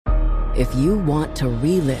If you want to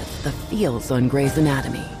relive the feels on Grey's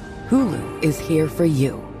Anatomy, Hulu is here for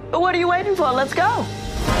you. What are you waiting for? Let's go.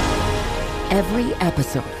 Every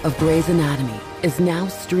episode of Grey's Anatomy is now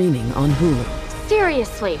streaming on Hulu.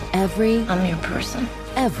 Seriously. I'm your person.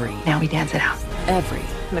 Every Now we dance it out. Every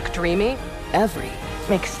McDreamy.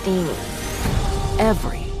 McSteamy.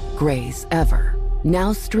 Every Grey's ever.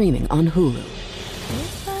 Now streaming on Hulu.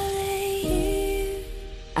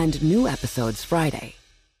 And new episodes Friday.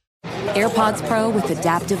 AirPods Pro with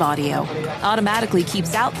adaptive audio automatically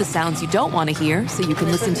keeps out the sounds you don't want to hear so you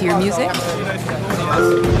can listen to your music,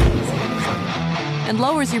 and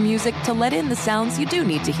lowers your music to let in the sounds you do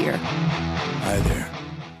need to hear. Hi there.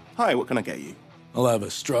 Hi, what can I get you? I'll have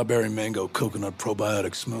a strawberry mango coconut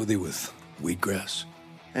probiotic smoothie with wheatgrass.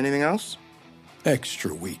 Anything else?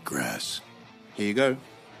 Extra wheatgrass. Here you go.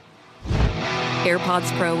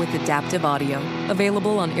 AirPods Pro with adaptive audio.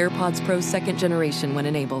 Available on AirPods Pro 2nd generation when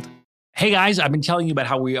enabled. Hey guys, I've been telling you about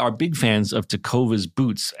how we are big fans of Tecovas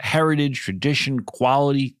boots. Heritage, tradition,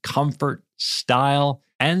 quality, comfort, style,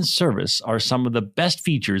 and service are some of the best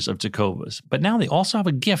features of Tecovas. But now they also have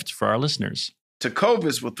a gift for our listeners.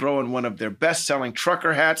 Tecovas will throw in one of their best-selling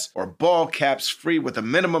trucker hats or ball caps free with a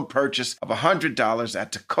minimum purchase of $100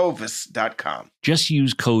 at tecovas.com. Just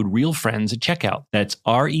use code REALFRIENDS at checkout. That's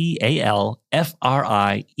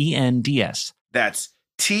REALFRIENDS. That's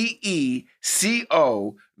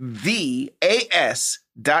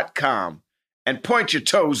TECOVAS.com. And point your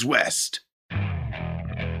toes west.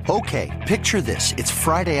 Okay, picture this. It's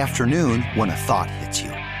Friday afternoon when a thought hits you.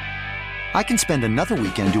 I can spend another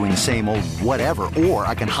weekend doing the same old whatever, or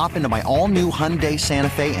I can hop into my all-new Hyundai Santa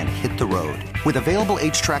Fe and hit the road. With available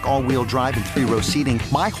H-Track all-wheel drive and 3-row seating,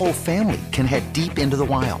 my whole family can head deep into the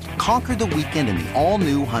wild. Conquer the weekend in the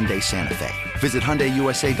all-new Hyundai Santa Fe. Visit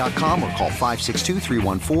HyundaiUSA.com or call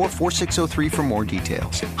 562-314-4603 for more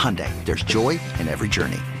details. Hyundai, there's joy in every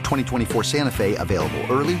journey. 2024 Santa Fe, available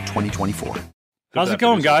early 2024. How's it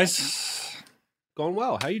going, guys? Going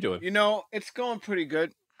well. How you doing? You know, it's going pretty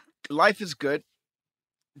good. Life is good.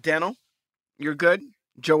 Daniel, you're good.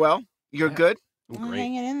 Joelle, you're good. I'm great.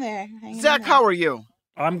 Hanging in there. Zach, how are you?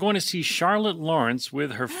 I'm going to see Charlotte Lawrence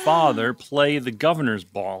with her father play the Governor's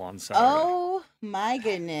Ball on Saturday. Oh my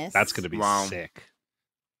goodness. That's going to be sick.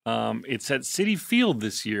 It's at Citi Field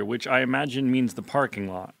this year, which I imagine means the parking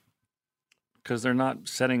lot, because they're not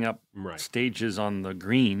setting up stages on the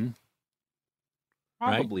green.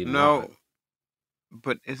 Probably right? not. No,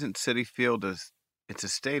 but isn't Citi Field it's a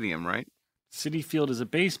stadium, right? Citi Field is a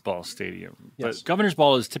baseball stadium. Yes. But Governor's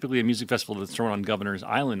Ball is typically a music festival that's thrown on Governor's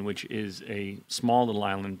Island, which is a small little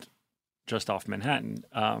island just off Manhattan.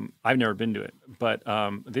 I've never been to it. But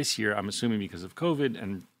this year, I'm assuming because of COVID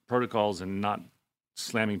and protocols and not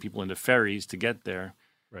slamming people into ferries to get there,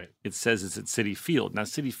 right? It says it's at Citi Field. Now,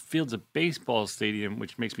 Citi Field's a baseball stadium,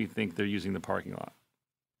 which makes me think they're using the parking lot.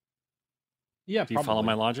 Yeah, do you follow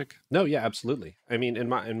my logic? No, yeah, absolutely. I mean, in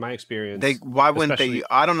my experience, Why wouldn't they?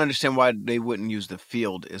 I don't understand why they wouldn't use the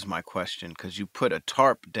field. Is my question, because you put a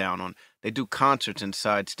tarp down on. They do concerts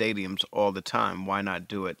inside stadiums all the time. Why not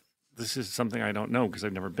do it? This is something I don't know because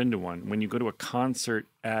I've never been to one. When you go to a concert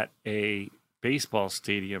at a baseball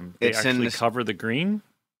stadium, they actually cover the green?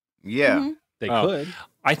 Yeah. Mm-hmm. They could.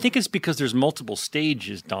 I think it's because there's multiple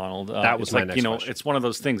stages, Donald. That was my next question. It's one of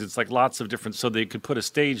those things. It's like lots of different, so they could put a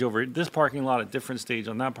stage over this parking lot, a different stage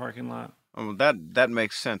on that parking lot. Oh, that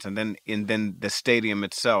makes sense. And then the stadium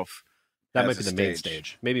itself. That might be the main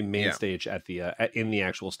stage. Maybe main stage at the in the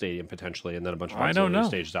actual stadium potentially, and then a bunch of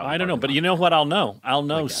stages out. I don't know, but you know what? I'll know. I'll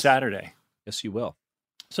know Saturday. Yes, you will.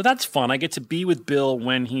 So that's fun. I get to be with Bill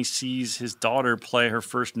when he sees his daughter play her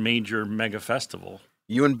first major mega festival.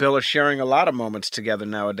 You and Bill are sharing a lot of moments together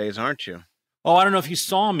nowadays, aren't you? Oh, I don't know if you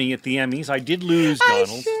saw me at the Emmys. I did lose,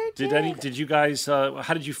 Donald. Sure did. Did you guys?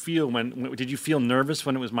 How did you feel did you feel nervous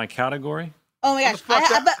when it was my category? Oh my gosh!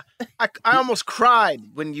 I almost cried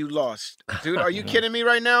when you lost, dude. Are you kidding me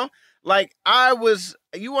right now? Like I was.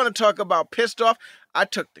 You want to talk about pissed off? I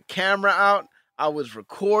took the camera out. I was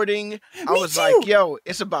recording. I was like, yo,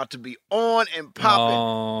 it's about to be on and popping.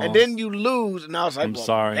 Oh. And then you lose. And I was like, I'm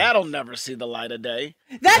sorry. That'll never see the light of day.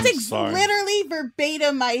 That's literally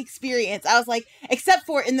verbatim my experience. I was like, except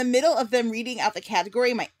for in the middle of them reading out the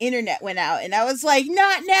category, my internet went out. And I was like,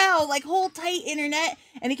 not now. Like, hold tight, internet.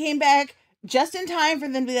 And it came back just in time for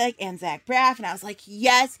them to be like, and Zach Braff. And I was like,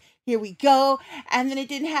 yes, here we go. And then it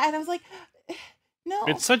didn't happen. I was like, no.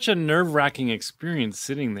 It's such a nerve-wracking experience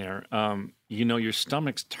sitting there. Your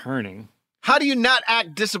stomach's turning. How do you not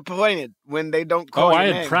act disappointed when they don't call your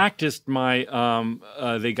name? I had practiced my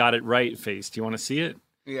they got it right face. Do you want to see it?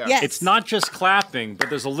 Yeah. Yes. It's not just clapping, but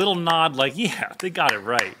there's a little nod like, yeah, they got it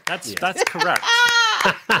right. That's correct.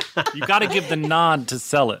 You got to give the nod to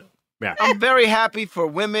sell it. Yeah. I'm very happy for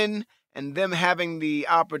women and them having the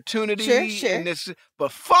opportunity in this,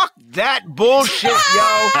 but fuck that bullshit,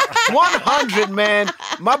 yo. 100, man.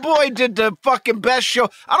 My boy did the fucking best show.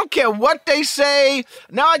 I don't care what they say.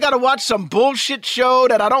 Now I gotta watch some bullshit show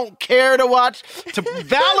that I don't care to watch to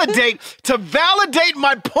validate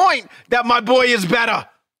my point that my boy is better.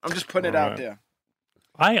 I'm just putting it out there.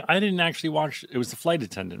 I didn't actually watch. It was The Flight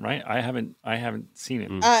Attendant, right? I haven't seen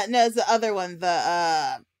it. No, it's the other one,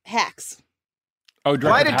 the Hacks. Oh,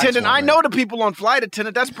 Flight Attendant. I know the people on Flight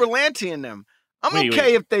Attendant. That's Berlanti and them. I'm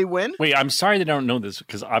okay if they win. Wait, I'm sorry they don't know this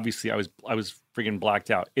because obviously I was freaking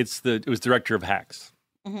blacked out. It was director of Hacks.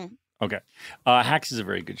 Mm-hmm. Okay, Hacks is a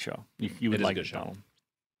very good show. You would like it, Donald.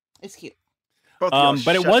 It's cute.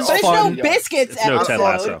 But it was There's fun. no biscuits no episode. Ted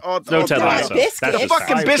Lasso. No Ted Lasso. Biscuits. The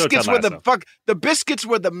fucking biscuits were the biscuits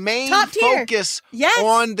were the main focus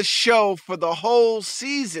on the show for the whole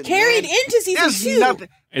season. Carried into season 2.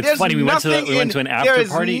 It's funny. We went to an after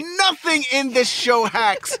party. There's nothing in this show,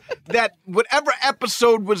 Hacks, that whatever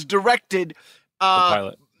episode was directed,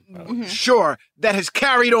 pilot. Sure, that has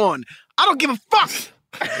carried on. I don't give a fuck.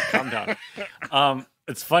 Calm down.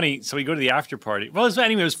 It's funny. So we go to the after party. Well,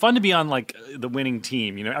 it was fun to be on like the winning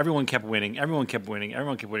team. You know, everyone kept winning. It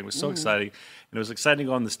was so exciting. And it was exciting to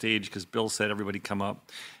go on the stage because Bill said everybody come up.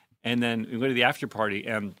 And then we go to the after party,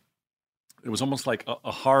 and it was almost like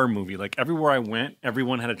a horror movie. Like everywhere I went,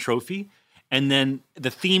 everyone had a trophy. And then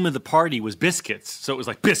the theme of the party was biscuits. So it was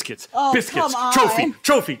like biscuits, biscuits,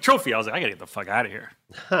 trophy. I was like, I gotta get the fuck out of here.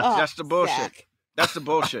 That's the bullshit. That's the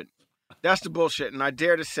bullshit. That's the bullshit, and I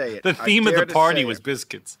dare to say it. The theme of the party was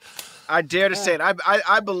biscuits. I dare to say it.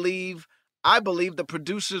 I believe the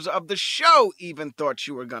producers of the show even thought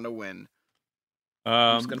you were gonna win.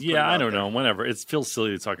 I don't know. Whatever. It feels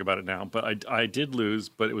silly to talk about it now, but I did lose.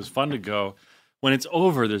 But it was fun to go. When it's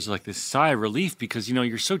over, there's like this sigh of relief because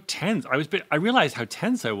you're so tense. I realized how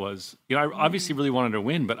tense I was. I obviously really wanted to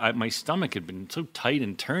win, but my stomach had been so tight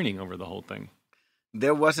and turning over the whole thing.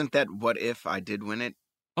 There wasn't that what if I did win it.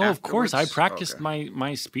 Oh, of course. I practiced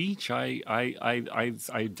my speech. I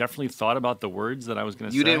definitely thought about the words that I was going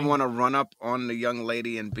to say. You didn't want to run up on the young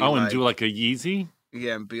lady and be and do like a Yeezy?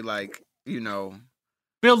 Yeah, and be like,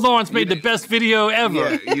 Bill Lawrence made the best video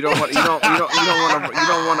ever. Yeah, you don't want to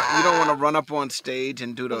run up on stage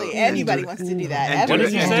and do the. Anybody wants to do that. What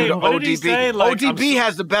did he say? ODB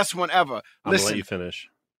has the best one ever. I'm gonna let you finish.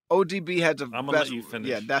 ODB had the best. I'm gonna let you finish.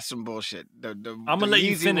 Yeah, that's some bullshit. I'm gonna let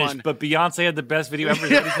you finish, but Beyonce had the best video ever.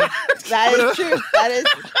 That is true. That is.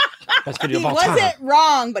 Best video He of all time. wasn't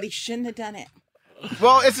wrong, but he shouldn't have done it.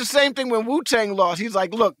 Well, it's the same thing when Wu-Tang lost. He's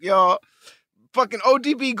like, look, y'all, fucking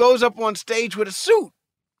ODB goes up on stage with a suit.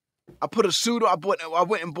 I put a suit on. I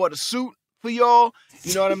went and bought a suit for y'all.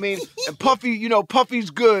 You know what I mean? And Puffy,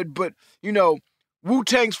 Puffy's good, but,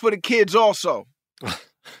 Wu-Tang's for the kids also.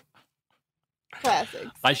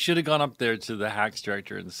 Classics. I should have gone up there to the Hacks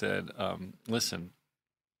director and said, listen,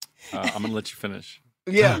 I'm going to let you finish.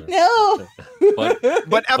 Yeah. No.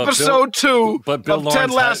 But episode 2 of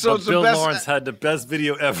Ted Lasso's the best. Bill Lawrence had the best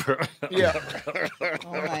video ever. Yeah. Oh,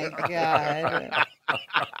 my God.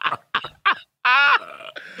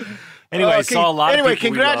 Anyway, I saw a lot of people.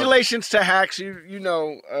 Congratulations to Hacks.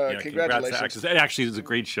 Congratulations. Congrats to Hacks. It actually is a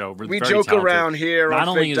great show. We joke talented. Around here. Not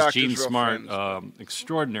only is Gene Smart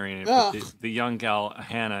extraordinary in it, but the young gal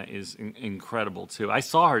Hannah is incredible too. I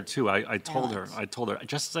saw her too. I told her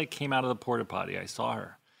just as I came out of the porta potty, I saw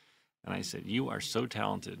her, and I said, "You are so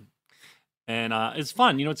talented," and it's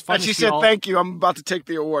fun. It's fun. And she said, "Thank you. I'm about to take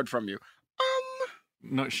the award from you."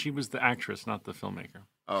 No, she was the actress, not the filmmaker.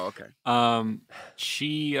 Oh, okay.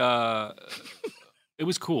 It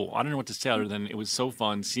was cool. I don't know what to say other than it was so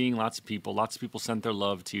fun seeing lots of people. Lots of people sent their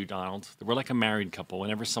love to you, Donald. We're like a married couple.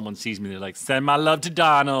 Whenever someone sees me, they're like, "Send my love to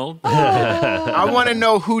Donald." I want to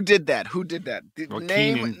know who did that. Keenan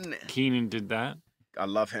did that. I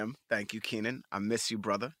love him. Thank you, Keenan. I miss you,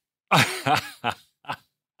 brother.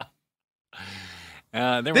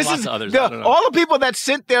 There were lots of others. All the people that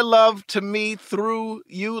sent their love to me through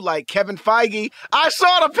you, like Kevin Feige. I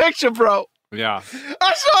saw the picture, bro. Yeah.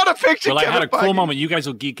 I saw the picture. Well, I had a cool moment. You guys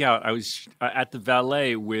will geek out. I was at the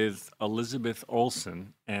Valet with Elizabeth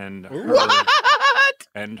Olsen and her. What?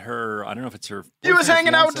 And her, I don't know if it's her. You was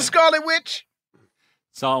hanging out with the Scarlet Witch?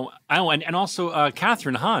 So, and also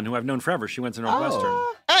Catherine Hahn, who I've known forever. She went to Northwestern.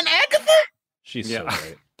 And Agatha? She's so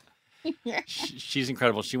great. She's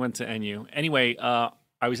incredible. She went to NU. Anyway, I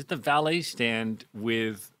was at the Valet stand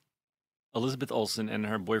with Elizabeth Olsen and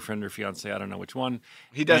her boyfriend or fiance, I don't know which one.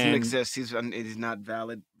 He doesn't And- exist. He's not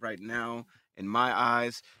valid right now in my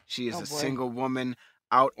eyes. She is a single woman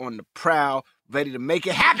out on the prowl, ready to make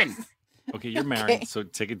it happen. Okay, you're married, so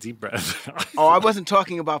take a deep breath. Oh, I wasn't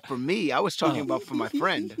talking about for me. I was talking about for my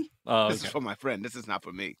friend. Oh, This is okay. for my friend. This is not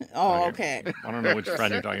for me. Oh, okay. I don't know which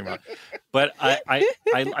friend you're talking about, but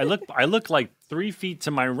I look like 3 feet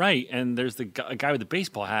to my right, and there's a guy with a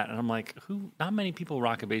baseball hat, and I'm like, who? Not many people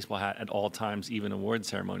rock a baseball hat at all times, even award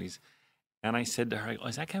ceremonies. And I said to her,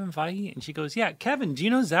 "Is that Kevin Feige?" And she goes, "Yeah, Kevin. Do you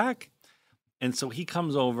know Zach?" And so he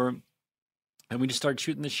comes over, and we just started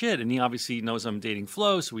shooting the shit. And he obviously knows I'm dating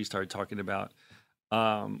Flo, so we started talking about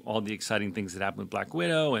all the exciting things that happened with Black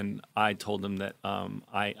Widow. And I told him that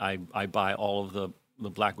I buy all of the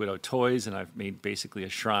Black Widow toys, and I've made basically a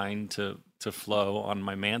shrine to Flo on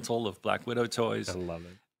my mantle of Black Widow toys. I love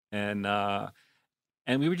it.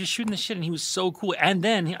 And we were just shooting the shit, and he was so cool. And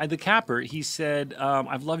then the capper, he said,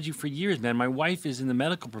 "I've loved you for years, man. My wife is in the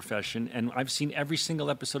medical profession, and I've seen every single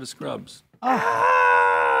episode of Scrubs."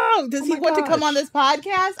 Oh, does he want to come on this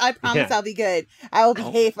podcast? I promise I'll be good. I will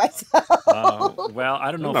behave myself. Well,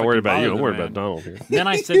 I don't know. I'm if not I worried can about you. bother I'm the worried man. about Donald here. Then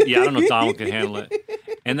I said, "Yeah, I don't know if Donald can handle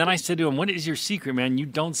it." And then I said to him, "What is your secret, man? You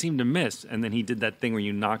don't seem to miss." And then he did that thing where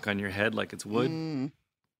you knock on your head like it's wood.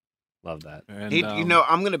 Love that. And, You know,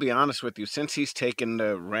 I'm going to be honest with you. Since he's taken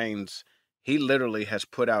the reins, he literally has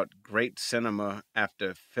put out great cinema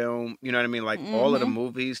after film. You know what I mean? Like all of the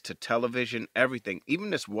movies to television, everything. Even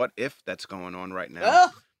this What If that's going on right now.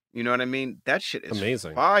 Ugh. You know what I mean? That shit is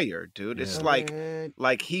Amazing. fire, dude. It's So like good.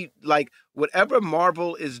 whatever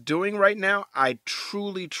Marvel is doing right now, I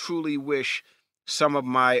truly, truly wish some of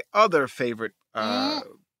my other favorite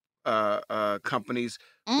companies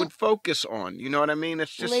would focus on. You know what I mean?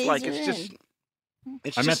 It's just like it's just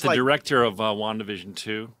I met the like director of WandaVision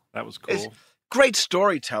 2. That was cool. It's great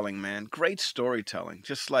storytelling, man. Great storytelling.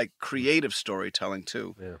 Just like creative storytelling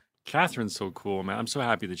too. Yeah. Catherine's so cool, man. I'm so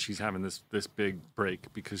happy that she's having this big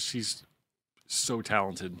break because she's so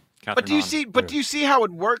talented. Catherine But do you Hahn. see? But do you see how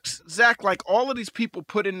it works, Zach? Like all of these people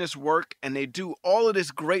put in this work, and they do all of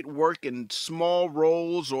this great work in small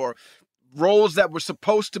roles or roles that were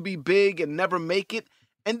supposed to be big and never make it,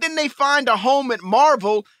 and then they find a home at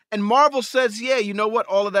Marvel, and Marvel says, "Yeah, you know what?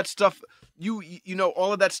 All of that stuff." You know,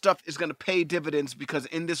 all of that stuff is going to pay dividends because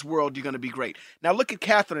in this world, you're going to be great. Now, look at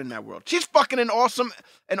Catherine in that world. She's fucking an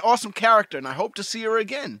awesome character, and I hope to see her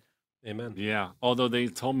again. Amen. Yeah, although they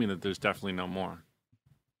told me that there's definitely no more.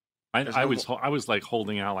 I was like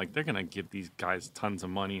holding out, like they're gonna give these guys tons of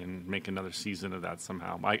money and make another season of that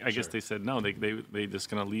somehow. I guess they said no, they just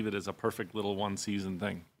gonna leave it as a perfect little 1 season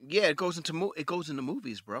thing. Yeah, it goes into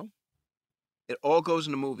movies, bro. It all goes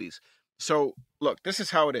into movies. So look, this is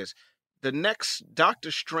how it is. The next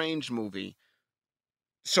Doctor Strange movie.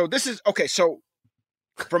 So this is okay. So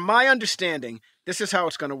from my understanding, this is how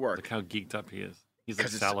it's going to work. Look how geeked up he is. He's like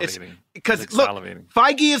 'Cause it's- salivating. Because He's look, like salivating.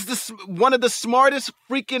 Feige is one of the smartest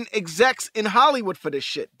freaking execs in Hollywood for this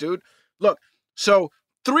shit, dude. Look, so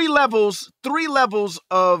three levels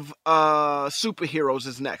of superheroes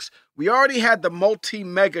is next. We already had the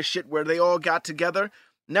multi-mega shit where they all got together.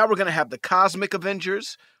 Now we're gonna have the Cosmic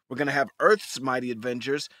Avengers. We're gonna have Earth's Mighty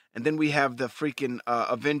Avengers, and then we have the freaking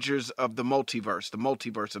Avengers of the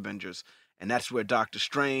Multiverse Avengers, and that's where Doctor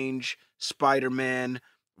Strange, Spider-Man,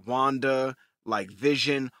 Wanda, like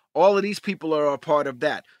Vision, all of these people are a part of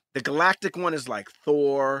that. The galactic one is like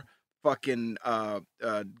Thor, fucking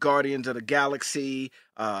Guardians of the Galaxy,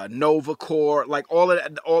 Nova Corps, like all of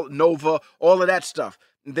that stuff.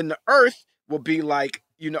 And then the Earth will be like,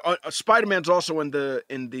 you know, Spider-Man's also in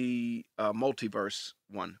the multiverse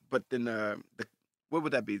one, but then what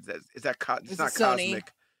would that be? Is that it's not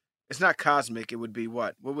cosmic? It's not cosmic. It would be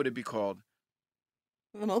what? What would it be called?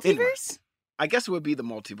 The multiverse? I guess it would be the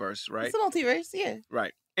multiverse, right? It's the multiverse, yeah.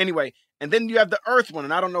 Right. Anyway, and then you have the Earth one,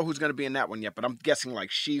 and I don't know who's going to be in that one yet, but I'm guessing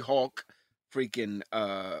like She-Hulk, freaking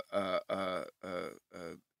Ant-Man.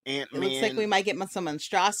 It looks like we might get some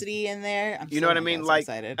monstrosity in there. You know what I mean? Like,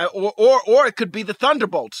 excited. or it could be the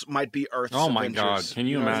Thunderbolts. Might be Earth's Oh my Avengers. God! Can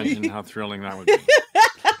you know what I imagine mean? how thrilling that would be?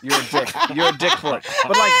 You're a dick. You're a dick for it.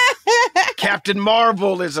 But like, Captain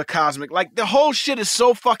Marvel is a cosmic. Like the whole shit is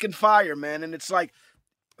so fucking fire, man. And it's like,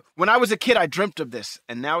 when I was a kid, I dreamt of this,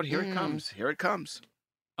 and now here it comes. Here it comes.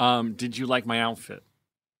 Did you like my outfit?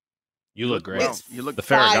 You look great. Well, you look the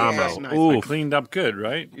fire. Ferragamo. Nice. Ooh, I cleaned up good,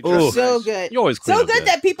 right? You dress Ooh. So nice. good. You always clean So up good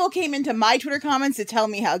that people came into my Twitter comments to tell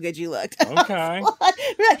me how good you looked. Okay.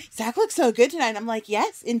 They're like, Zach looks so good tonight. I'm like,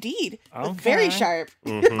 yes, indeed. Look very Okay. sharp.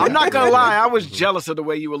 Mhm. I'm not gonna lie. I was jealous of the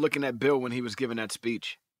way you were looking at Bill when he was giving that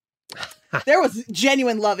speech. There was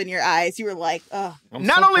genuine love in your eyes. You were like, oh.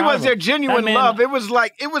 Not only was there genuine love, it was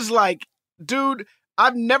like, dude,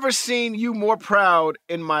 I've never seen you more proud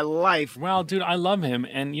in my life. Well, dude, I love him.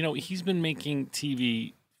 And, he's been making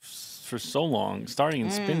TV for so long, starting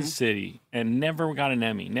in Spin City, and never got an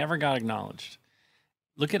Emmy, never got acknowledged.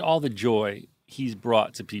 Look at all the joy he's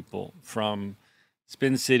brought to people, from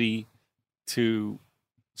Spin City to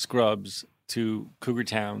Scrubs to Cougar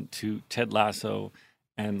Town to Ted Lasso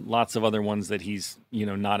and lots of other ones that he's,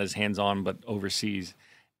 not as hands-on but overseas.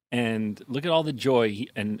 And look at all the joy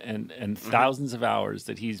and thousands of hours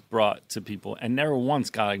that he's brought to people and never once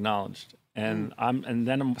got acknowledged. And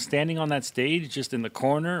then I'm standing on that stage just in the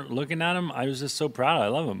corner looking at him. I was just so proud. I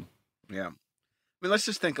love him. Yeah. I mean, let's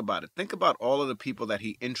just think about it. Think about all of the people that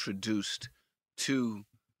he introduced to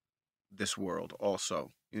this world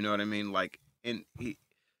also. You know what I mean? Like,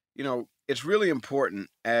 it's really important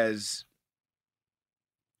as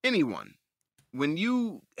anyone, when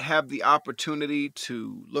you have the opportunity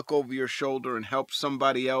to look over your shoulder and help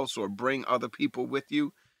somebody else or bring other people with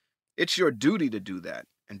you, it's your duty to do that.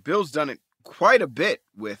 And Bill's done it quite a bit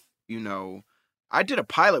with, I did a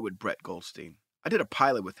pilot with Brett Goldstein. I did a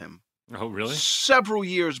pilot with him. Oh, really? Several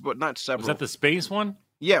years, but not several. Was that the space one?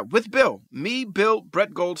 Yeah, with Bill. Me, Bill,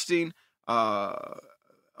 Brett Goldstein, a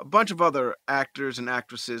bunch of other actors and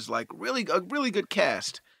actresses, like a really good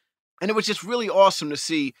cast. And it was just really awesome to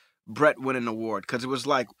see Brett win an award, because it was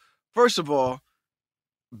like, first of all,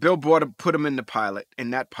 Bill put him in that pilot.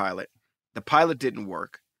 The pilot didn't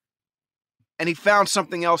work. And he found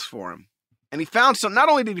something else for him. And he found not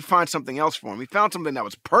only did he find something else for him, he found something that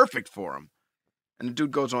was perfect for him. And the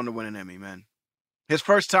dude goes on to win an Emmy, man. His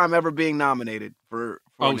first time ever being nominated for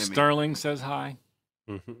an Emmy. Sterling says hi.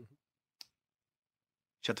 Mm-hmm.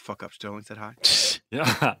 Shut the fuck up, Sterling said hi.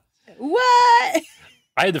 Yeah. What?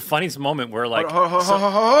 I had the funniest moment where, like...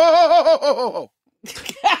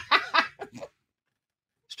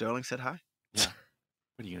 Sterling said hi? Yeah.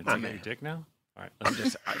 What are you going to take your dick now? All right.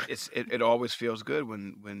 It always feels good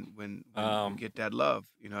when you get that love.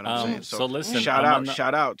 You know what I'm saying? So listen,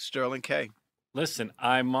 shout out Sterling K. Listen,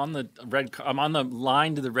 I'm on the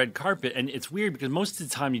line to the red carpet, and it's weird because most of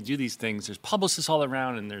the time you do these things, there's publicists all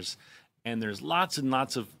around, and there's lots and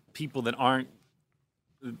lots of people that aren't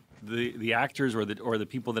the actors or the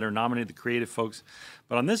people that are nominated, the creative folks.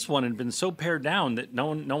 But on this one, it had been so pared down that no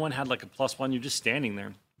one had like a +1. You're just standing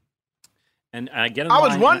there. And I get in I line,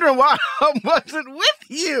 was wondering why I wasn't with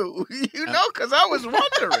you, because I was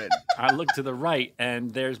wondering. I look to the right,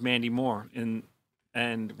 and there's Mandy Moore,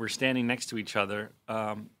 and we're standing next to each other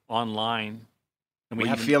online. And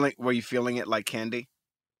were you feeling it like candy?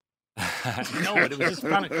 No, but it was just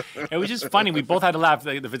funny. It was just funny. We both had to laugh.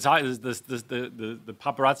 The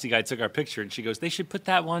paparazzi guy took our picture, and she goes, "They should put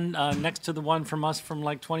that one next to the one from us from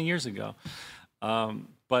like 20 years ago."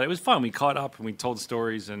 But it was fun. We caught up and we told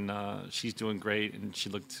stories, and she's doing great, and she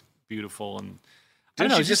looked beautiful. And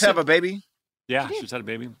didn't she just have a baby? Yeah, she just had a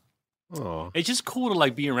baby. Oh, it's just cool to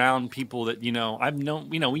like be around people that I've known.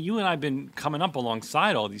 You and I've been coming up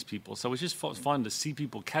alongside all these people, so it's just fun to see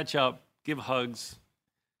people catch up, give hugs.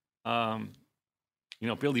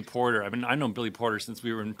 Billy Porter. I've known Billy Porter since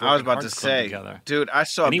we were in. I was about to say, together. Dude, I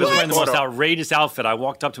saw. And he was wearing the most outrageous outfit. I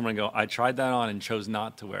walked up to him and I go, "I tried that on and chose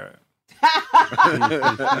not to wear it." They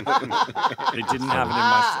didn't have it in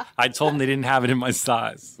my. I told him they didn't have it in my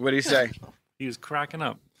size. What did he say? He was cracking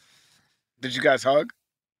up. Did you guys hug?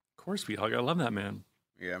 Of course we hug. I love that man.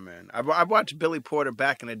 Yeah, man. I watched Billy Porter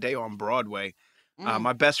back in the day on Broadway.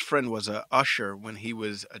 My best friend was a usher when he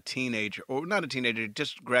was a teenager, or not a teenager,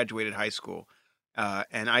 just graduated high school.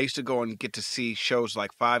 And I used to go and get to see shows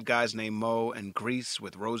like Five Guys Named Mo and Grease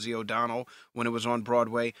with Rosie O'Donnell when it was on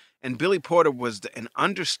Broadway. And Billy Porter was an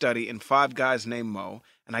understudy in Five Guys Named Mo,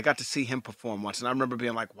 and I got to see him perform once. And I remember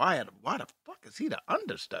being like, why the fuck is he the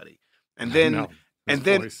understudy? And then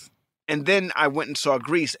and then I went and saw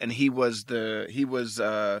Grease, and he was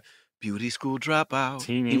beauty school dropout.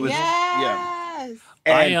 Teeny. He was Yes.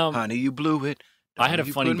 And honey, you blew it. I had a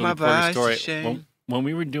funny Billy Porter story. When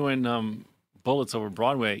we were doing Bullets over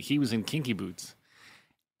Broadway, he was in Kinky Boots,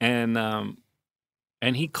 and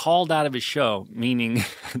he called out of his show, meaning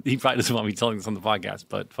he probably doesn't want me telling this on the podcast,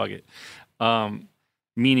 but fuck it,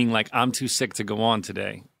 meaning like I'm too sick to go on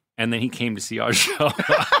today, and then he came to see our show.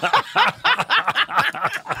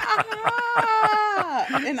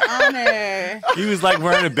 An honor. He was like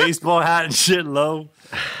wearing a baseball hat and shit low,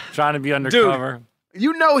 trying to be undercover. Dude.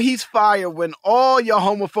 You know he's fire when all your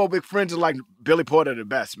homophobic friends are like, Billy Porter the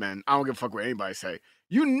best, man. I don't give a fuck what anybody say.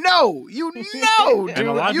 You know, dude. And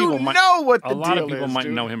a lot of you people might, know what the a lot deal of people is, might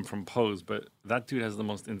dude. know him from Pose, but that dude has the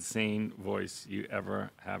most insane voice you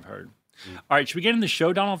ever have heard. All right, should we get in the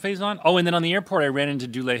show, Donald Faison? Oh, and then on the airport, I ran into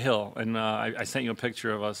Dule Hill, and I sent you a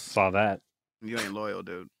picture of us. Saw that. You ain't loyal,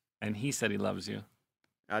 dude. And he said he loves you.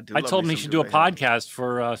 I I told him he should do a podcast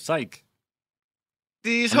for Psych.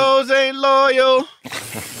 These hoes ain't loyal.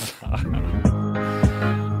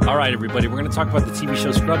 All right, everybody, we're going to talk about the TV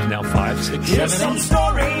show Scrubs now. 5, 6, 7, 8. Here's some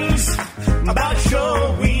stories about a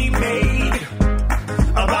show we made.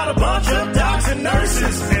 About a bunch of docs and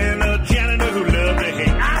nurses and a janitor who loved to hate.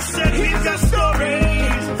 I said he's got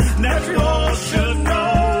stories that you all should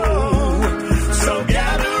know. So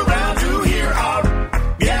gather around to hear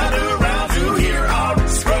our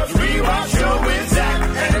Scrubs Rewatch show with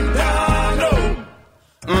Zach and Donald.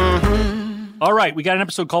 All right, we got an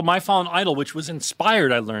episode called My Fallen Idol, which was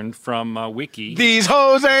inspired, I learned, from Wiki. These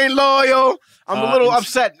hoes ain't loyal. I'm a little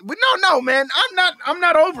upset. No, man. I'm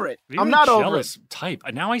not over it. You're I'm not a over jealous it. type.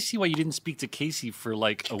 Now I see why you didn't speak to Casey for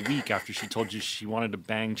like a week after she told you she wanted to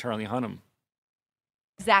bang Charlie Hunnam.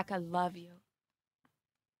 Zach, I love you.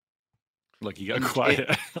 Look, you got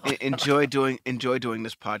quiet. enjoy doing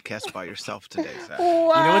this podcast by yourself today, Zach.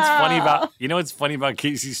 Wow. You know what's funny about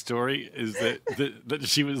Casey's story is that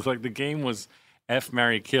she was like, the game was F,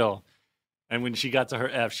 marry, kill. And when she got to her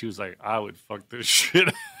F, she was like, I would fuck this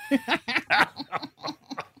shit.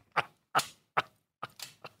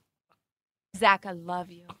 Zach, I love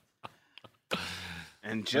you.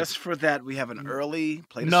 And just for that, we have an early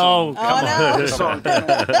play the No, song. come on. Play the song, damn.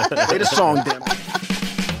 Play the song, damn.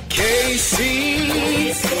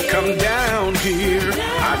 Casey, come down here.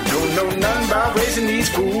 I don't know nothing about raising these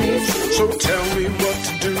fools, so tell me what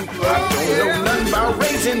to do. I don't know nothing about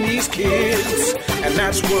raising these kids, and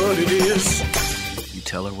that's what it is. You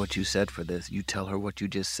tell her what you said for this. You tell her what you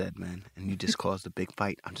just said, man, and you just caused a big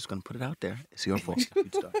fight. I'm just gonna put it out there. It's your fault. You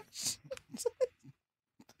start.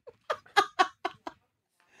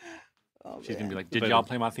 She's going to be like, did y'all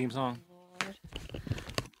play my theme song?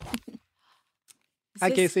 Hi,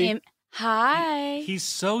 Casey. Hi. He's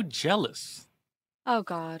so jealous. Oh,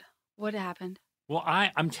 God. What happened? Well,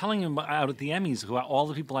 I'm telling him out at the Emmys who all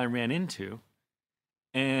the people I ran into,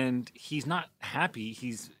 and he's not happy.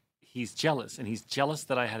 He's jealous, and he's jealous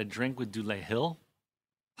that I had a drink with Dule Hill.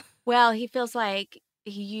 Well, he feels like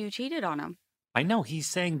you cheated on him. I know. He's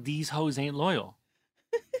saying these hoes ain't loyal.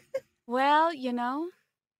 Well, you know,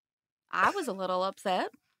 I was a little upset.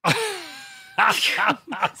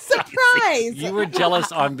 Surprise! You were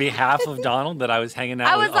jealous on behalf of Donald that I was hanging out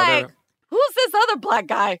I with was like, other... who's this other black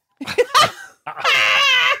guy?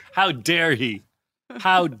 How dare he?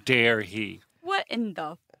 How dare he? What in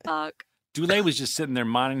the fuck? Dule was just sitting there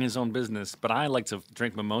minding his own business, but I like to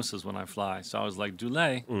drink mimosas when I fly. So I was like,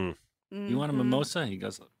 Dule, you want a mimosa? He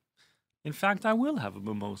goes, in fact, I will have a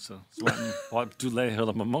mimosa. So I bought Dule Hill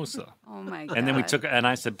a mimosa. Oh, my God. And then and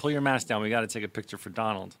I said, pull your mask down. We got to take a picture for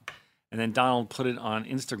Donald. And then Donald put it on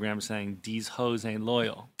Instagram saying, these hoes ain't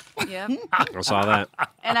loyal. Yep. I saw that.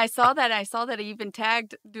 And I saw that he even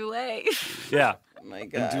tagged Dule. Yeah. Oh my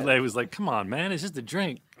God. And Dule was like, come on, man. It's just a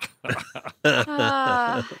drink.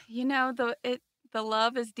 You know, the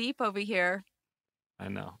love is deep over here. I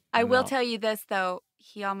know. I will tell you this, though.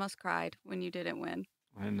 He almost cried when you didn't win.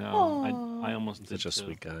 I know. I almost did. Such a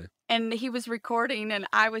sweet guy. And he was recording, and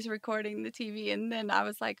I was recording the TV, and then I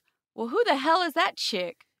was like, well, who the hell is that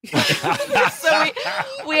chick? So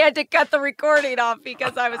we had to cut the recording off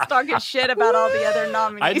because I was talking shit about all the other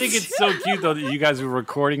nominees. I think it's so cute, though, that you guys were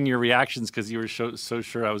recording your reactions because you were so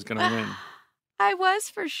sure I was going to win. I was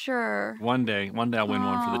for sure. One day I'll win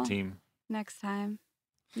one for the team. Next time.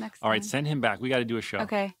 All right, send him back. We got to do a show.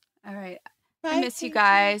 Okay. All right. Bye, I miss you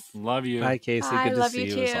guys. Love you. Hi, Casey. Bye, Good to love see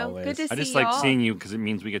you you as too. always. Good to I just see like y'all. seeing you because it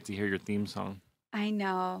means we get to hear your theme song. I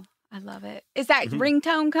know. I love it. Is that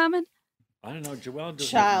ringtone coming? I don't know. Joelle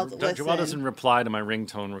Listen. doesn't reply to my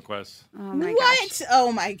ringtone requests. Oh my What? gosh.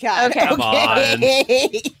 Oh my God. Okay. Come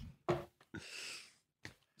on.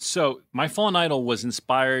 So, My Fallen Idol was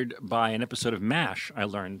inspired by an episode of MASH, I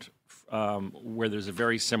learned, where there's a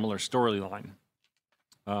very similar storyline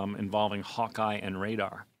involving Hawkeye and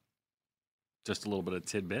Radar. Just a little bit of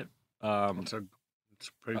tidbit. It's a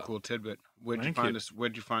pretty cool tidbit. Where'd you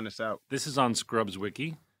find this out? This is on Scrubs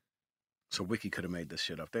Wiki. So Wiki could have made this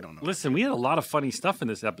shit up. They don't know. Listen, we had a lot of funny stuff in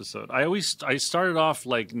this episode. I started off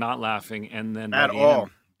like not laughing, and then At all.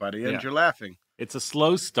 By the end, you're laughing. It's a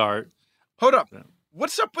slow start. Hold up.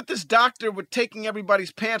 What's up with this doctor with taking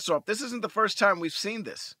everybody's pants off? This isn't the first time we've seen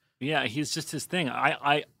this. Yeah, he's just his thing.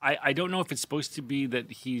 I don't know if it's supposed to be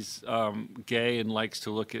that he's gay and likes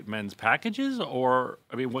to look at men's packages, or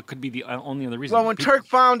I mean, what could be the only other reason? Well, when Turk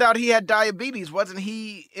found out he had diabetes, wasn't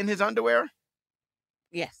he in his underwear?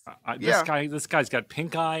 Yes. This guy's got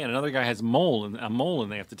pink eye, and another guy has a mole,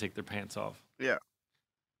 and they have to take their pants off. Yeah.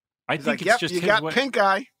 I He's think like, it's just you his got way. pink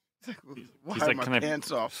eye. Why He's are like, my "Can I-"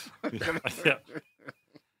 pants off? Yeah.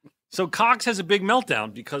 So Cox has a big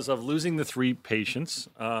meltdown because of losing the 3 patients.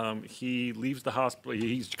 He leaves the hospital.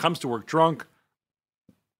 He comes to work drunk.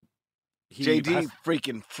 JD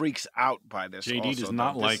freaking freaks out by this. JD also, does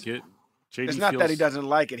not though. like it. JD It's not that he feels- doesn't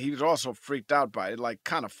like it. He was also freaked out by it. Like,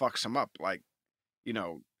 kind of fucks him up. Like, you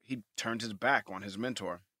know, he turns his back on his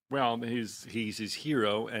mentor. Well, he's his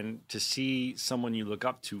hero, and to see someone you look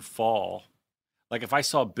up to fall, like if I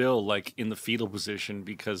saw Bill like in the fetal position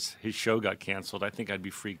because his show got canceled, I think I'd be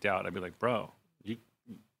freaked out. I'd be like, bro,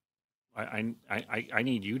 I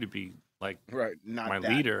need you to be like not my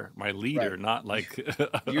that. leader, Right. not like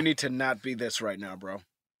You need to not be this right now, bro.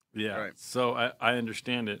 Yeah. Right. So I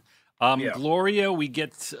understand it. Yeah. Gloria, we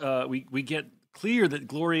get we get clear that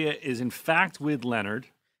Gloria is in fact with Leonard.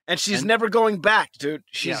 And she's never going back, dude.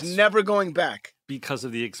 She's Yes. never going back. Because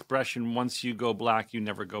of the expression, once you go black, you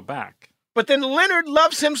never go back. But then Leonard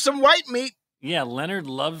loves him some white meat. Yeah, Leonard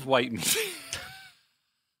loves white meat.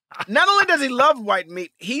 Not only does he love white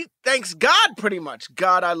meat, he thanks God pretty much.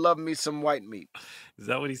 God, I love me some white meat. Is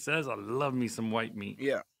that what he says? I love me some white meat.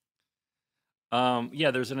 Yeah.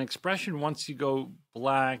 Yeah, there's an expression, once you go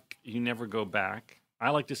black, you never go back. I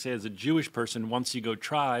like to say, as a Jewish person, once you go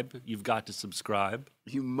tribe, you've got to subscribe.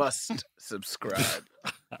 You must subscribe.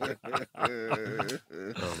 Oh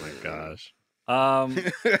my gosh.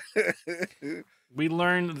 We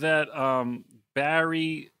learned that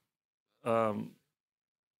Barry,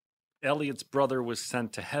 Elliot's brother, was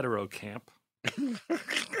sent to hetero camp.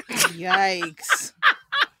 Yikes.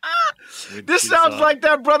 This sounds like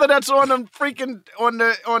that brother that's on the freaking on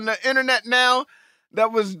the internet now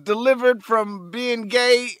that was delivered from being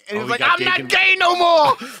gay, and he's like, I'm not gay no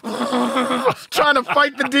more. Trying to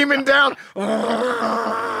fight the demon down.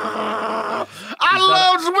 I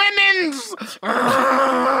loves women's.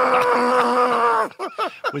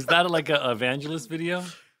 Was that like a evangelist video?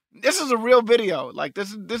 This is a real video. Like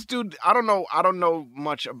this dude. I don't know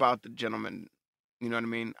much about the gentleman. You know what I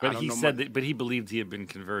mean? But he said that. But he believed he had been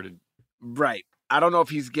converted. Right. I don't know if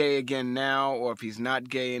he's gay again now or if he's not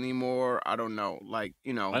gay anymore. I don't know. Like,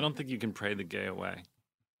 you know. I don't think you can pray the gay away.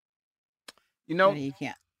 You know, You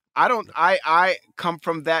can't. I come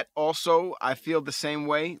from that also. I feel the same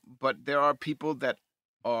way, but there are people that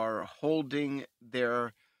are holding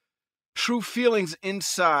their true feelings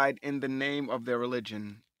inside in the name of their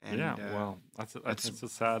religion. And, yeah, well, that's a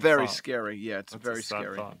sad very thought. scary. Yeah, it's That's very a sad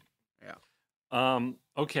scary. thought. Yeah.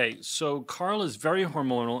 Okay, so Carl is very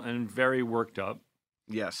hormonal and very worked up.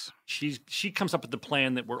 Yes. She comes up with the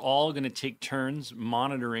plan that we're all going to take turns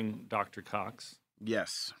monitoring Dr. Cox.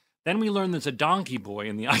 Yes. Then we learn there's a donkey boy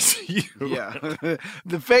in the ICU. Yeah.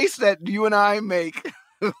 The face that you and I make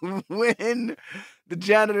when the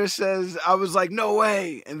janitor says, I was like, no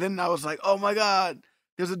way. And then I was like, oh my God,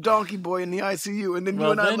 there's a donkey boy in the ICU. And then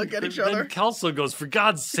you and I look at each other. Then Kelso goes, for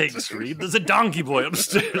God's sakes, Reed, there's a donkey boy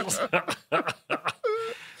upstairs.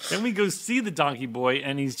 Then we go see the donkey boy,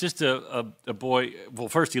 and he's just a boy. Well,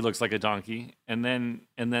 first he looks like a donkey, and then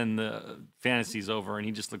the fantasy's over, and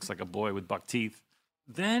he just looks like a boy with buck teeth.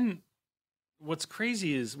 Then what's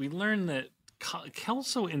crazy is we learn that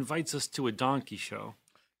Kelso invites us to a donkey show.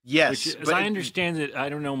 Yes. Which, as I understand it, I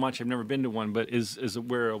don't know much. I've never been to one, but is it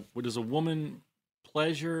where does a woman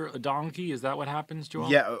pleasure a donkey? Is that what happens,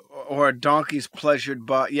 Joel? Yeah, or a donkey's pleasured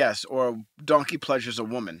by, yes, or a donkey pleasures a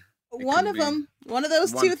woman. One of them. One of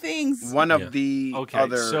those two things. One of the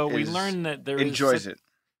other. So we learn that there enjoys it.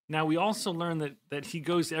 Now we also learn that he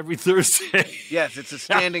goes every Thursday. Yes, it's a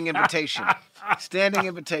standing invitation. Standing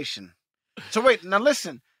invitation. So wait, now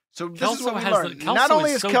listen. So this is what we learned. Not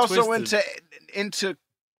only is Kelso into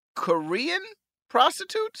Korean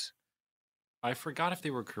prostitutes. I forgot if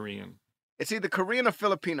they were Korean. It's either Korean or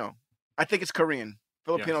Filipino. I think it's Korean.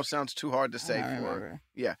 Filipino Yes. sounds too hard to say I for. remember.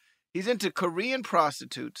 Yeah. He's into Korean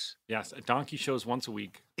prostitutes. Yes, donkey shows once a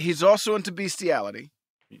week. He's also into bestiality.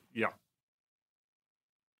 Yeah.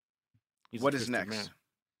 He's a What is twisted next? man.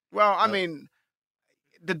 Well, I mean,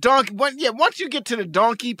 the donkey. Once you get to the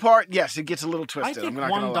donkey part, yes, it gets a little I twisted. think I'm not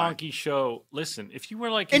one gonna lie. donkey show. Listen, if you were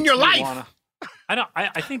like In your life! Tijuana-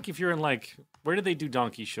 I think if you're in like, where do they do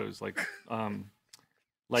donkey shows? Like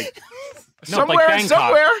Like somewhere.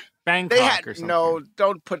 Bangkok or something. No,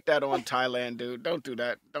 don't put that on Thailand, dude. Don't do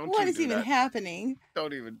that. What is even happening?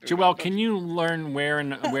 Don't even do Joelle, that. can you learn where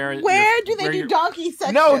Where do they do donkey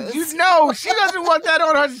sex No, shows? she doesn't want that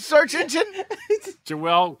on her search engine.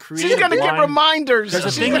 Joelle, create She's gonna get reminders. There's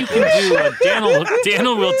a thing you can do.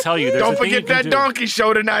 Daniel will tell you. Don't forget that donkey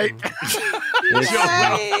show tonight.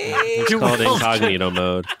 It's called incognito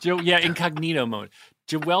mode. Incognito mode.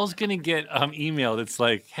 Joelle's gonna get email that's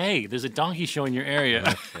like, "Hey, there's a donkey show in your area."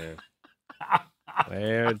 Okay.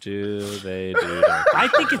 Where do they do donkey? I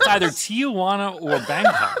think it's either Tijuana or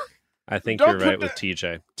Bangkok. I think you're right with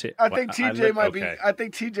TJ. I think TJ might be. I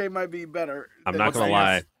think TJ might be better. I'm not gonna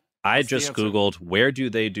lie. I just Googled where do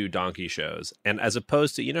they do donkey shows, and as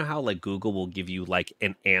opposed to, you know how like Google will give you like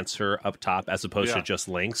an answer up top as opposed to just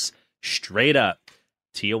links, straight up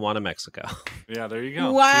Tijuana, Mexico. Yeah, there you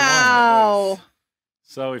go. Wow. Tijuana.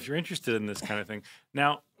 So if you're interested in this kind of thing,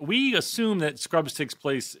 now we assume that Scrubs takes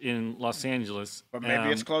place in Los Angeles, but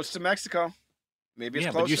maybe it's close to Mexico. Maybe it's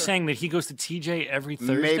closer. But you're saying that he goes to TJ every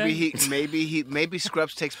Thursday. Maybe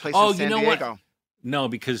Scrubs takes place in San Diego. What? No,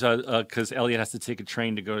 because Elliot has to take a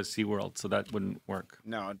train to go to SeaWorld, so that wouldn't work.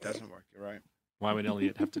 No, it doesn't work. You're right. Why would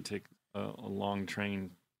Elliot have to take a long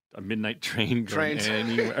train, a midnight train going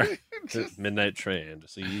anywhere? Midnight train to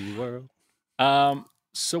SeaWorld.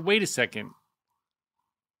 So wait a second.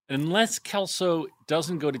 Unless Kelso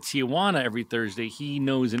doesn't go to Tijuana every Thursday, he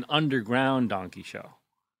knows an underground donkey show.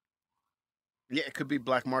 Yeah, it could be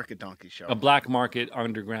black market donkey show. A black market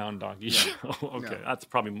underground donkey show. Okay, that's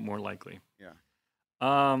probably more likely. Yeah.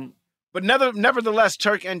 But nevertheless,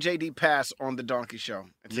 Turk and JD pass on the donkey show.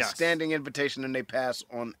 It's a standing invitation, and they pass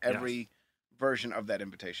on every version of that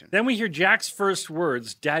invitation. Then we hear Jack's first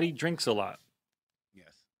words, "Daddy drinks a lot."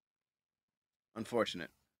 Yes. Unfortunate.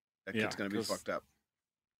 That kid's going to be fucked up.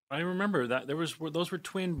 I remember that those were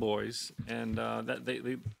twin boys, and that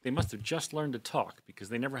they must have just learned to talk because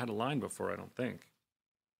they never had a line before. I don't think.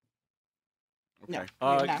 Okay.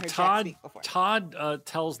 Todd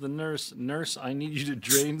tells the nurse, "I need you to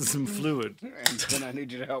drain some fluid, and then I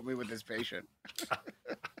need you to help me with this patient."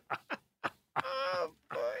 Oh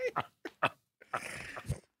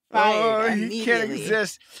boy! He can't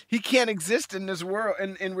exist. He can't exist in this world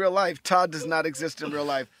in real life. Todd does not exist in real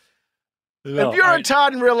life. No, if you're a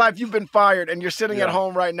Todd in real life, you've been fired, and you're sitting at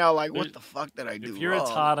home right now like, what the fuck did I do? If you're wrong? A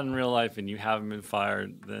Todd in real life and you haven't been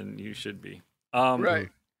fired, then you should be. Right.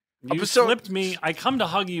 You slipped me. I come to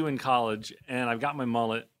hug you in college, and I've got my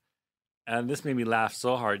mullet, and this made me laugh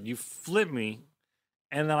so hard. You flip me,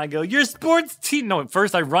 and then I go, your sports team. No, at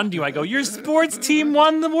first I run to you. I go, your sports team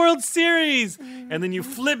won the World Series. And then you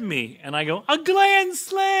flip me, and I go, a grand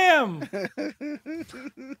slam.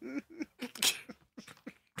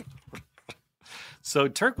 So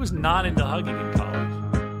Turk was not into hugging in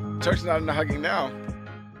college. Turk's not into hugging now.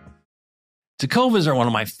 Tecovas are one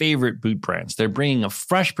of my favorite boot brands. They're bringing a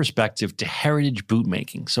fresh perspective to heritage boot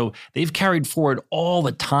making. So they've carried forward all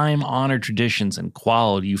the time-honored traditions and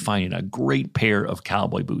quality you find in a great pair of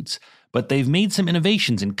cowboy boots. But they've made some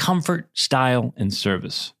innovations in comfort, style, and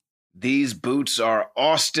service. These boots are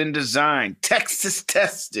Austin designed, Texas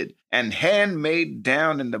tested, and handmade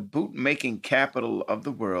down in the boot-making capital of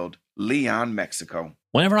the world, Leon, Mexico.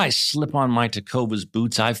 Whenever I slip on my Tecovas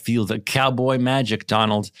boots, I feel the cowboy magic,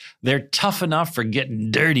 Donald. They're tough enough for getting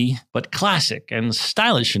dirty, but classic and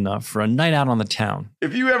stylish enough for a night out on the town.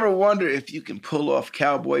 If you ever wonder if you can pull off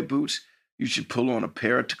cowboy boots, you should pull on a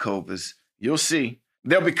pair of Tecovas. You'll see.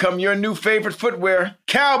 They'll become your new favorite footwear.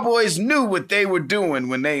 Cowboys knew what they were doing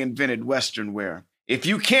when they invented Western wear. If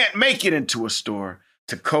you can't make it into a store,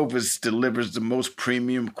 Tecovas delivers the most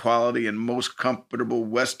premium quality and most comfortable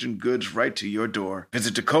Western goods right to your door.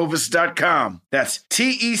 Visit Tecovas.com. That's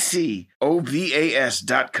TECOVAS.com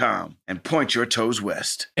and point your toes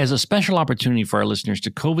west. As a special opportunity for our listeners,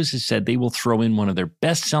 Tecovas has said they will throw in one of their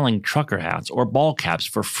best-selling trucker hats or ball caps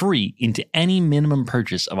for free into any minimum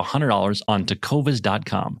purchase of $100 on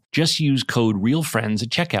Tecovas.com. Just use code REALFRIENDS at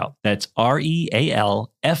checkout. That's REALFRIENDS.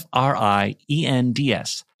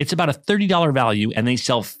 It's about a $30 value, and they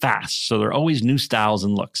sell fast, so there are always new styles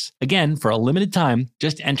and looks. Again, for a limited time,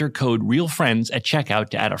 just enter code REALFRIENDS at checkout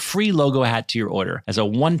to add a free logo hat to your order as a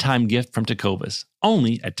one-time gift from Tecovas,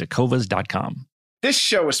 only at Tecovas.com. This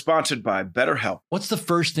show is sponsored by BetterHelp. What's the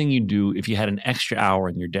first thing you do if you had an extra hour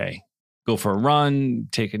in your day? Go for a run,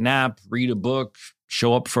 take a nap, read a book,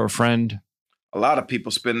 show up for a friend? A lot of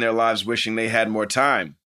people spend their lives wishing they had more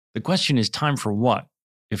time. The question is, time for what?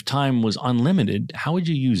 If time was unlimited, how would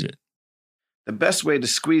you use it? The best way to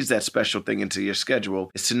squeeze that special thing into your schedule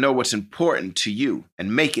is to know what's important to you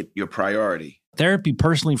and make it your priority. therapy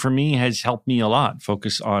personally for me has helped me a lot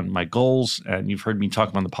focus on my goals. And you've heard me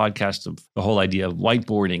talk on the podcast of the whole idea of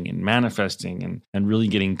whiteboarding and manifesting and really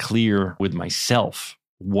getting clear with myself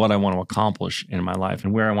what I want to accomplish in my life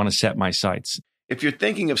and where I want to set my sights. If you're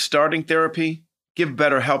thinking of starting therapy, give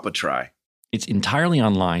BetterHelp a try. It's entirely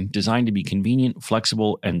online, designed to be convenient,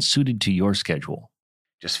 flexible, and suited to your schedule.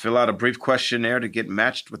 Just fill out a brief questionnaire to get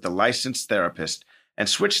matched with a licensed therapist and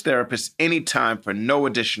switch therapists anytime for no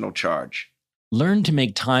additional charge. Learn to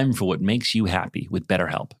make time for what makes you happy with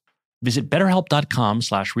BetterHelp. Visit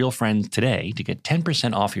betterhelp.com/realfriends today to get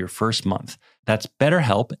 10% off your first month. That's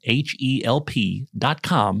BetterHelp,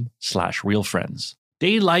 HELP.com/realfriends.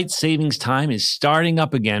 Daylight savings time is starting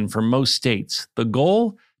up again for most states. The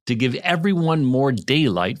goal? To give everyone more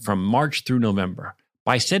daylight from March through November.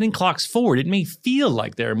 By setting clocks forward, it may feel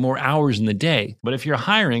like there are more hours in the day, but if you're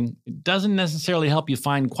hiring, it doesn't necessarily help you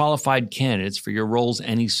find qualified candidates for your roles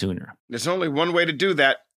any sooner. There's only one way to do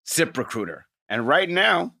that, ZipRecruiter. And right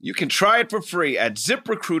now, you can try it for free at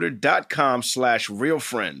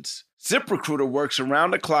ZipRecruiter.com/realfriends. ZipRecruiter works around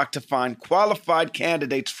the clock to find qualified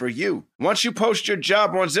candidates for you. Once you post your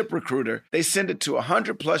job on ZipRecruiter, they send it to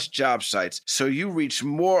 100+ job sites so you reach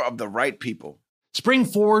more of the right people. Spring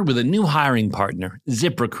forward with a new hiring partner,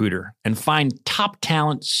 ZipRecruiter, and find top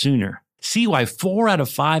talent sooner. See why 4 out of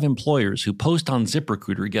 5 employers who post on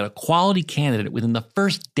ZipRecruiter get a quality candidate within the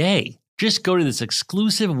first day. Just go to this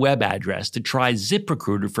exclusive web address to try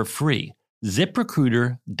ZipRecruiter for free.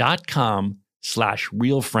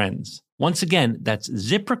 ZipRecruiter.com/realfriends. Once again, that's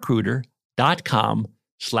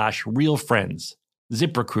ZipRecruiter.com/realfriends.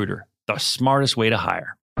 ZipRecruiter, the smartest way to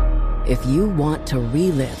hire. If you want to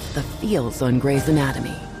relive the feels on Grey's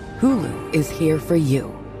Anatomy, Hulu is here for you.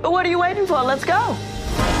 What are you waiting for? Let's go.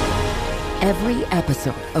 Every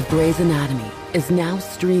episode of Grey's Anatomy is now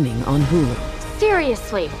streaming on Hulu.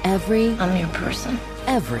 Seriously. Every I'm your person.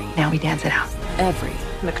 Every Now we dance it out. every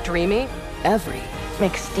McDreamy. every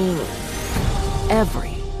McSteamy.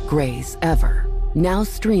 every Grey's ever. Now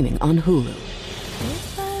streaming on Hulu.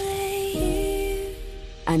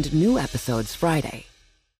 And new episodes Friday.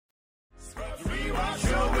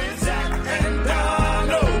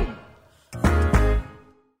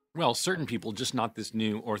 Well, certain people, just not this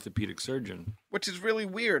new orthopedic surgeon. Which is really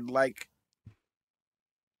weird. Like,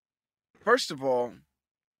 first of all,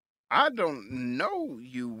 I don't know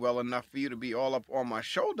you well enough for you to be all up on my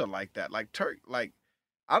shoulder like that. Like,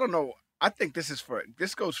 I don't know. I think this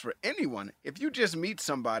goes for anyone. If you just meet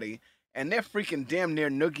somebody and they're freaking damn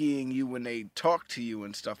near noogieing you when they talk to you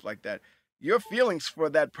and stuff like that, your feelings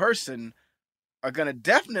for that person are going to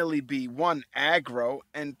definitely be, 1, aggro,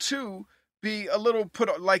 and 2, be a little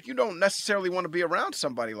like you don't necessarily want to be around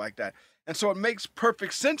somebody like that. And so it makes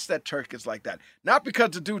perfect sense that Turk is like that. Not because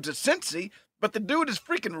the dude's a Cincy, but the dude is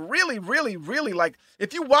freaking really, really, really like,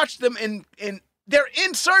 if you watch them they're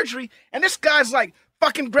in surgery, and this guy's like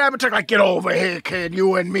fucking grabbing Turk, like, get over here, kid,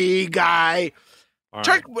 you and me, guy. All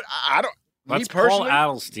Turk, right. I don't. That's me personally,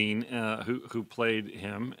 Paul Adelstein, who played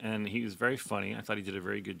him, and he was very funny. I thought he did a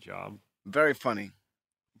very good job. Very funny.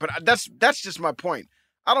 But that's just my point.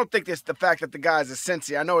 I don't think it's the fact that the guy's a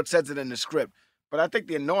Cincy. I know it says it in the script, but I think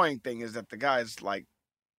the annoying thing is that the guy's like,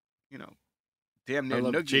 damn near I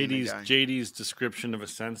love noogie. JD's description of a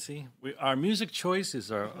Sensi. Our music choice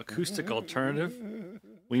is our acoustic alternative.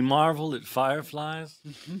 We marvel at fireflies,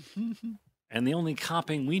 and the only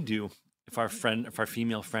copping we do if our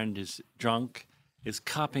female friend is drunk is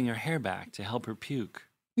copping her hair back to help her puke.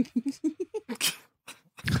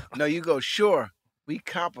 No, you go, sure, we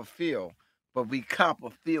cop a feel, but we cop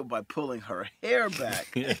a feel by pulling her hair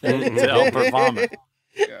back to help her vomit.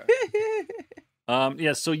 Yeah.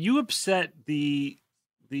 So you upset the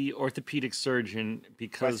orthopedic surgeon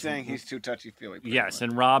because By saying he's too touchy-feely. Yes,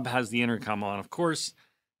 and Rob has the intercom on, of course.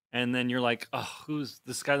 And then you're like, oh, who's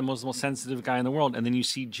this guy, the most sensitive guy in the world? And then you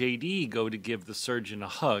see JD go to give the surgeon a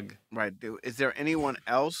hug. Right, dude. Is there anyone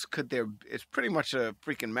else? It's pretty much a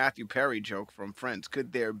freaking Matthew Perry joke from Friends.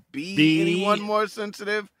 Could there be anyone more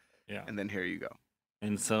sensitive? Yeah. And then here you go.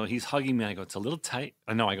 And so he's hugging me. I go, it's a little tight.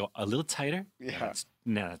 No, I go, a little tighter. Yeah.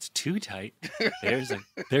 No, it's too tight. There's a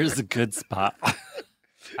good spot.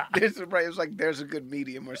 It was like, there's a good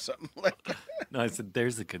medium or something like that. No, I said,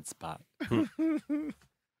 there's a good spot.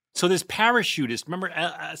 So this parachutist, remember,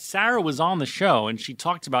 Sarah was on the show, and she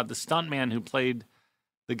talked about the stuntman who played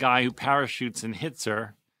the guy who parachutes and hits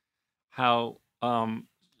her, how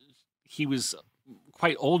he was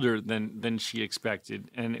quite older than she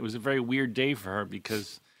expected, and it was a very weird day for her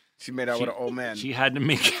because she made out with an old man. She had to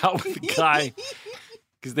make out with a guy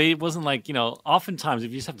because it wasn't like, oftentimes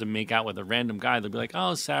if you just have to make out with a random guy, they'll be like,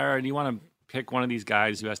 oh, Sarah, do you want to pick one of these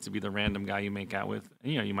guys who has to be the random guy you make out with.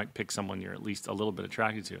 And, you might pick someone you're at least a little bit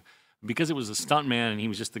attracted to. Because it was a stunt man and he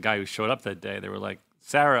was just the guy who showed up that day, they were like,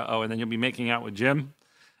 Sarah, and then you'll be making out with Jim.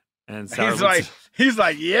 And Sarah he's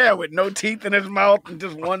like, yeah, with no teeth in his mouth and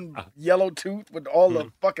just one yellow tooth with all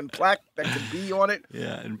the fucking plaque that could be on it.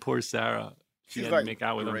 Yeah, and poor Sarah. She had like, to make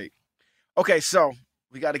out with him. Okay, so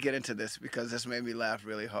we got to get into this because this made me laugh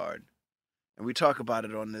really hard. And we talk about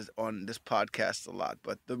it on this podcast a lot,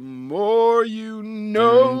 but the more you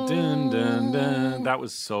know. Dun, dun, dun, dun. That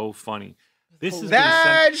was so funny.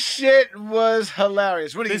 That shit was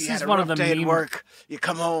hilarious. What do you This had is a one rough of the day at meme- work. You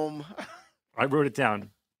come home. I wrote it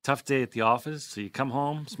down. Tough day at the office, so you come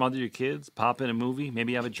home, smother your kids, pop in a movie,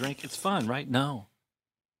 maybe have a drink. It's fun, right? No.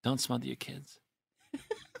 Don't smother your kids.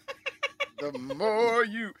 The more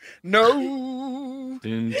you know.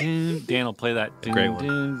 Dun, dun. Dan will play that. Dun, Great one.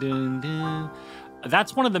 Dun, dun, dun.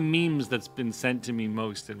 That's one of the memes that's been sent to me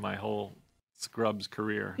most in my whole Scrubs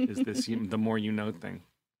career is this the more you know thing.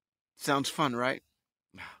 Sounds fun, right?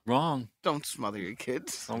 Wrong. Don't smother your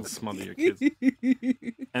kids. Don't smother your kids.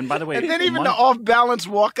 And by the way, And then even the off-balance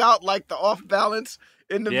walkout, like the off-balance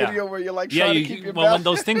in the video where you're like trying to keep your when balance.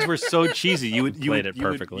 those things were so cheesy, you Played it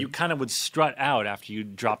perfectly. You kind of would strut out after you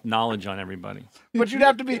dropped knowledge on everybody. But you'd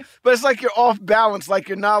have to be, but it's like you're off balance, like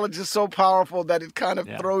your knowledge is so powerful that it kind of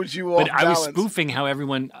throws you off But I was balance. spoofing how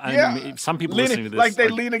everyone, I mean, some people listening to this. Like they are-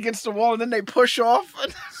 lean against the wall and then they push off.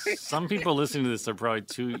 Some people listening to this are probably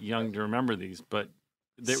too young to remember these, but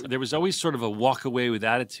there was always sort of a walk away with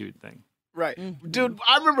attitude thing. Right. Dude,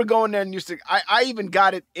 I remember going there and used to, I even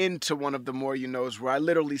got it into one of the More You Knows where I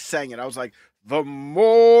literally sang it. I was like, the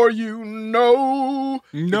more you know.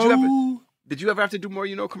 Did you ever have to do More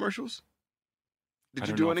You Know commercials? Did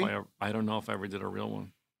you do any? I don't know if I ever did a real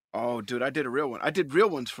one. Oh, dude, I did a real one. I did real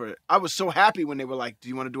ones for it. I was so happy when they were like, do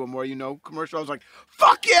you want to do a More You Know commercial? I was like,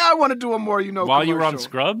 fuck yeah, I want to do a More You Know While commercial. you were on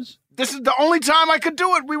Scrubs? This is the only time I could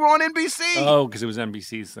do it. We were on NBC. Oh, because it was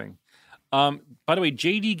NBC's thing. By the way,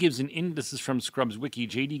 JD gives this is from Scrubs Wiki,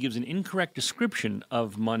 JD gives an incorrect description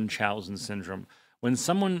of Munchausen syndrome. When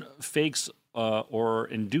someone fakes or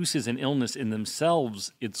induces an illness in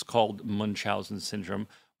themselves, it's called Munchausen syndrome.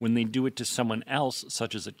 When they do it to someone else,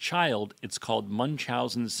 such as a child, it's called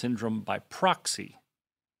Munchausen syndrome by proxy,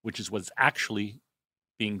 which is what's actually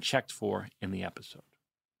being checked for in the episode.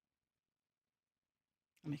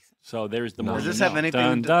 So there's the more. Does you this know. have anything?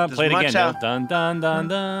 Dun, dun, does play it again. Munchau- Now. Dun dun dun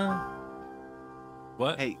dun.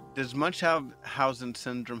 What? Hey, does Munchausen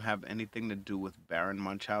syndrome have anything to do with Baron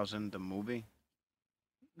Munchausen, the movie?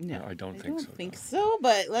 No, I don't think so. think so,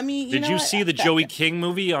 but let me. Did know you what? see the Back Joey up. King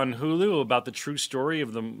movie on Hulu about the true story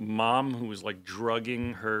of the mom who was like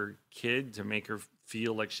drugging her kid to make her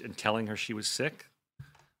feel like and telling her she was sick?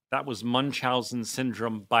 That was Munchausen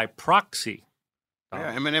syndrome by proxy.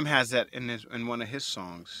 Yeah, Eminem has that in one of his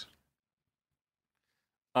songs.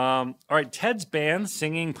 All right, Ted's band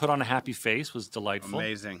singing "Put on a Happy Face" was delightful.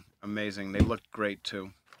 Amazing. They looked great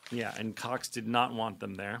too. Yeah, and Cox did not want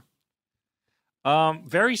them there.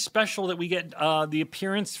 Very special that we get the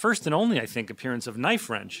appearance, first and only, I think, appearance of Knife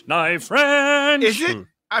Wrench. Knife Wrench! Is it?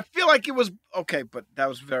 I feel like it was okay, but that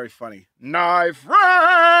was very funny. Knife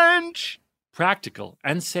Wrench! Practical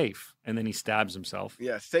and safe. And then he stabs himself.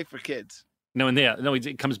 Yeah, safe for kids. No,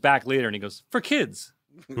 he comes back later and he goes, for kids.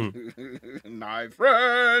 Knife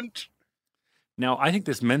Wrench! Now, I think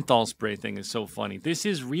this menthol spray thing is so funny. This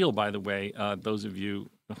is real, by the way, those of you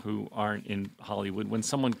who aren't in Hollywood. When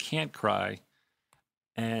someone can't cry,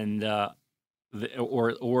 and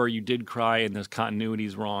or you did cry and there's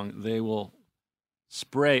continuity's wrong, they will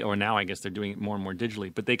spray, or now I guess they're doing it more and more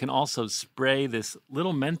digitally, but they can also spray this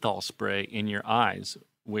little menthol spray in your eyes,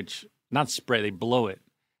 which, not spray, they blow it.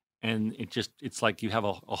 And it's like you have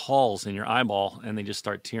a holes in your eyeball and they just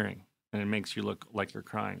start tearing and it makes you look like you're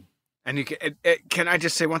crying. And you can I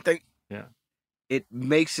just say one thing? Yeah. It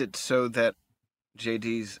makes it so that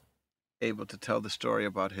JD's able to tell the story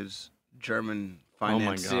about his German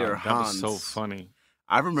financier, oh my God, that Hans. was so funny.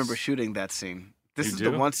 I remember shooting that scene. This You is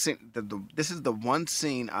do? the one scene. This is the one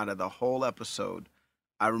scene out of the whole episode.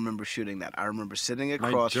 I remember shooting that. I remember sitting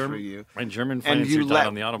across from you. My German and financier you died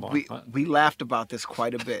on the Autobahn. We laughed about this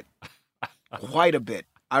quite a bit. Quite a bit.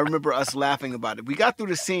 I remember us laughing about it. We got through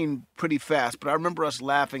the scene pretty fast, but I remember us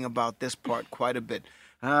laughing about this part quite a bit.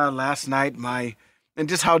 Last night, and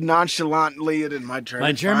just how nonchalantly it in my German.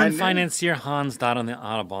 My German financier Hans died on the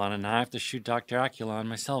Autobahn, and now I have to shoot Dr. Acula on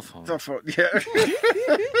my cell phone. Yeah.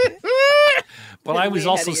 But I was Way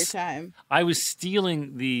ahead also of your time. I was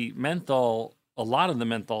stealing the menthol. A lot of the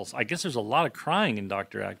menthols. I guess there's a lot of crying in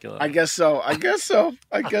Dr. Acula. I guess so.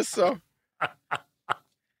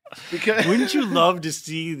 Because wouldn't you love to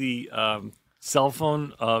see the cell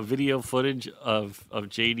phone video footage of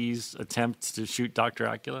JD's attempts to shoot Dr.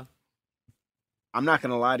 Acula? I'm not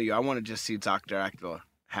going to lie to you. I want to just see Dr. Acula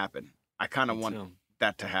happen. I kind of want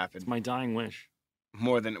that to happen. It's my dying wish.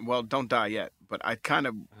 More than, well, don't die yet, but I kind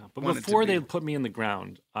of But before they put me in the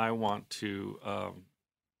ground, I want to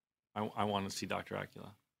I want to see Dr.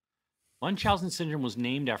 Acula. Munchausen syndrome was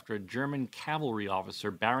named after a German cavalry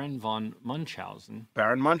officer, Baron von Munchausen.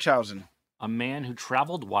 Baron Munchausen. A man who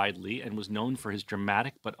traveled widely and was known for his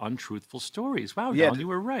dramatic but untruthful stories. Wow, Yeah. Don, you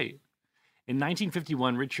were right. In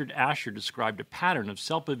 1951, Richard Asher described a pattern of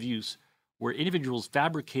self-abuse where individuals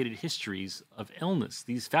fabricated histories of illness.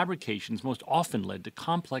 These fabrications most often led to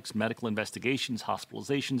complex medical investigations,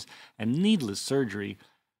 hospitalizations, and needless surgery.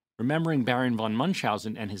 Remembering Baron von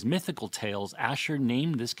Munchausen and his mythical tales, Asher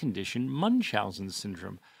named this condition Munchausen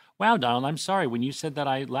syndrome. Wow, Donald, I'm sorry. When you said that,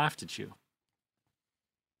 I laughed at you.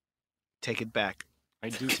 Take it back. I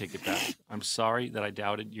do take it back. I'm sorry that I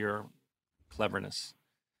doubted your cleverness.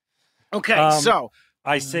 Okay, so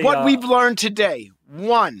I say what we've learned today.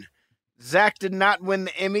 1, Zach did not win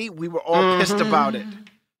the Emmy. We were all pissed about it.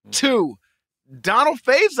 2, Donald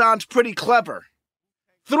Faison's pretty clever.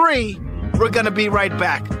 3, we're going to be right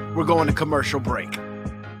back. We're going to commercial break.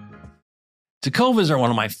 Tecovas are one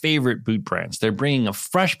of my favorite boot brands. They're bringing a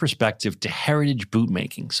fresh perspective to heritage boot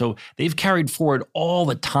making. So they've carried forward all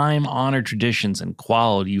the time-honored traditions and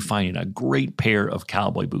quality you find in a great pair of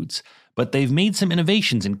cowboy boots. But they've made some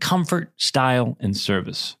innovations in comfort, style, and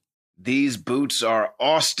service. These boots are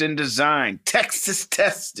Austin designed, Texas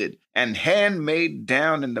tested, and handmade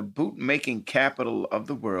down in the boot-making capital of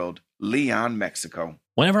the world, Leon, Mexico.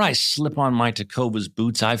 Whenever I slip on my Tecovas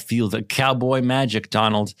boots, I feel the cowboy magic,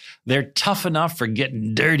 Donald. They're tough enough for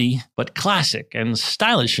getting dirty, but classic and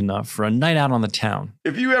stylish enough for a night out on the town.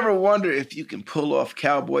 If you ever wonder if you can pull off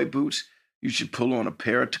cowboy boots, you should pull on a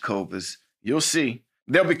pair of Tecovas. You'll see.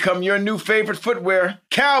 They'll become your new favorite footwear.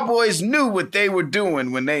 Cowboys knew what they were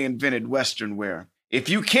doing when they invented Western wear. If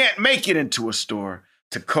you can't make it into a store,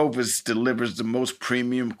 Tecovas delivers the most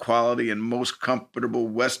premium quality and most comfortable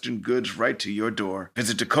Western goods right to your door.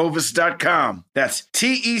 Visit Tecovas.com. That's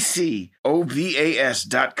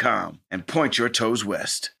TECOVAS.com and point your toes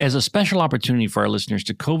west. As a special opportunity for our listeners,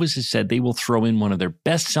 Tecovas has said they will throw in one of their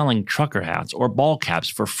best-selling trucker hats or ball caps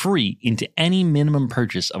for free into any minimum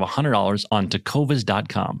purchase of $100 on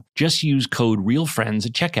Tecovas.com. Just use code REALFRIENDS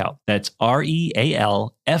at checkout. That's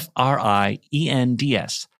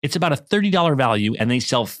REALFRIENDS. It's about a $30 value, and they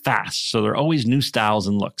sell fast, so there are always new styles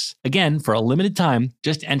and looks. Again, for a limited time,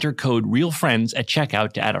 just enter code REALFRIENDS at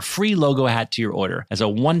checkout to add a free logo hat to your order as a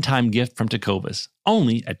one-time gift from Tecovas,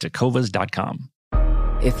 only at Tecovas.com.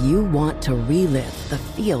 If you want to relive the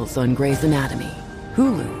feels on Grey's Anatomy,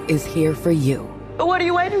 Hulu is here for you. What are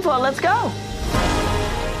you waiting for? Let's go.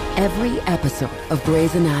 Every episode of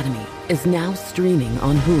Grey's Anatomy is now streaming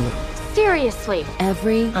on Hulu. Seriously.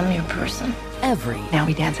 I'm your person. Every. Now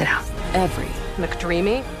we dance it out. Every.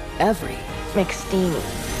 McDreamy. Every. McSteamy.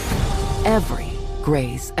 Every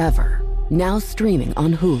Grey's ever. Now streaming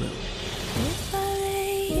on Hulu.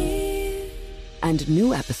 And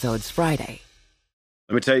new episodes Friday.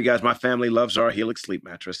 Let me tell you guys, my family loves our Helix sleep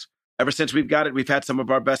mattress. Ever since we've got it, we've had some of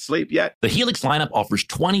our best sleep yet. The Helix lineup offers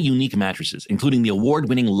 20 unique mattresses, including the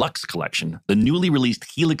award-winning Luxe Collection, the newly released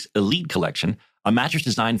Helix Elite Collection, a mattress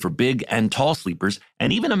designed for big and tall sleepers,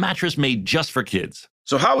 and even a mattress made just for kids.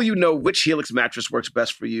 So how will you know which Helix mattress works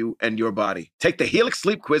best for you and your body? Take the Helix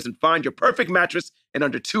Sleep Quiz and find your perfect mattress in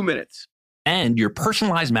under 2 minutes. And your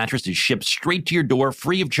personalized mattress is shipped straight to your door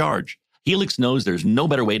free of charge. Helix knows there's no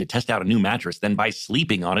better way to test out a new mattress than by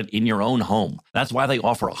sleeping on it in your own home. That's why they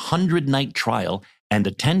offer a 100-night trial and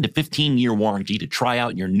a 10 to 15-year warranty to try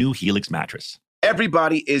out your new Helix mattress.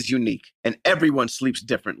 Everybody is unique, and everyone sleeps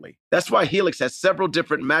differently. That's why Helix has several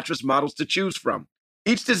different mattress models to choose from,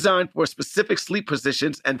 each designed for specific sleep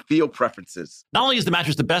positions and feel preferences. Not only is the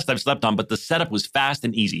mattress the best I've slept on, but the setup was fast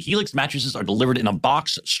and easy. Helix mattresses are delivered in a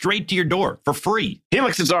box straight to your door for free.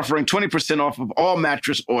 Helix is offering 20% off of all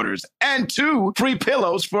mattress orders and 2 free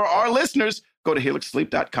pillows for our listeners. Go to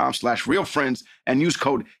helixsleep.com/realfriends and use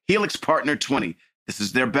code HelixPartner20. This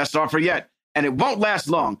is their best offer yet, and it won't last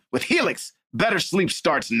long. With Helix, better sleep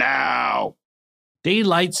starts now.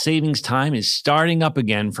 Daylight savings time is starting up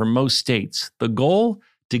again for most states. The goal?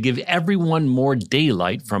 To give everyone more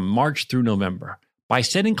daylight from March through November. By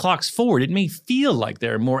setting clocks forward, it may feel like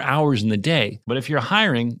there are more hours in the day, but if you're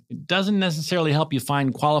hiring, it doesn't necessarily help you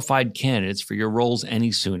find qualified candidates for your roles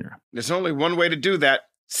any sooner. There's only one way to do that,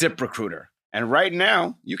 ZipRecruiter. And right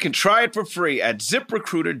now, you can try it for free at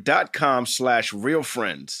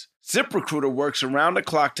ZipRecruiter.com/realfriends. ZipRecruiter works around the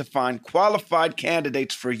clock to find qualified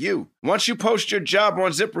candidates for you. Once you post your job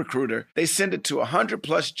on ZipRecruiter, they send it to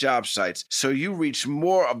 100+ job sites so you reach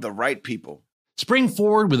more of the right people. Spring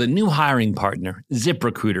forward with a new hiring partner,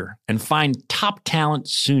 ZipRecruiter, and find top talent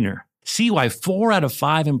sooner. See why 4 out of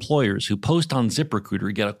 5 employers who post on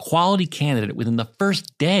ZipRecruiter get a quality candidate within the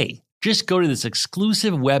first day. Just go to this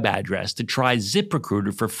exclusive web address to try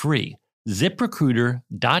ZipRecruiter for free.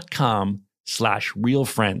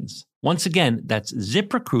 ZipRecruiter.com/realfriends. Once again, that's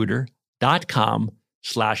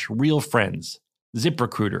ZipRecruiter.com/realfriends.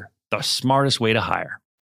 ZipRecruiter, the smartest way to hire.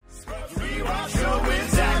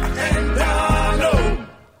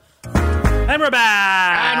 And we're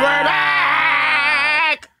back!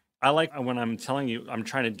 I like when I'm telling you, I'm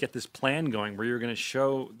trying to get this plan going where you're going to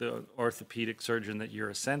show the orthopedic surgeon that you're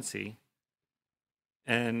a sensei.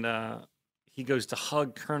 And he goes to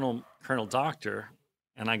hug Colonel Doctor.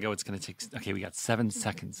 And I go, it's going to take, okay, we got 7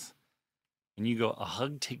 seconds. And you go, a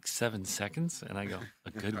hug takes 7 seconds? And I go,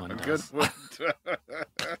 a good one does. Good one.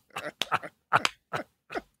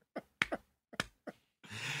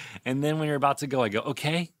 And then when you're about to go, I go,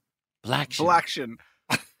 okay, Blaction. Blaction.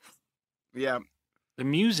 Yeah. The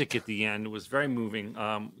music at the end was very moving.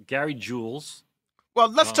 Gary Jules.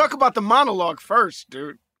 Well, let's talk about the monologue first,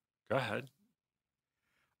 dude. Go ahead.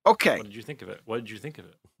 Okay. What did you think of it?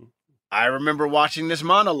 I remember watching this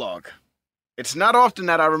monologue. It's not often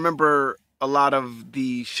that I remember a lot of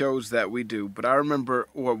the shows that we do, but I remember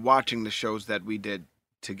watching the shows that we did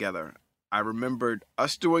together. I remembered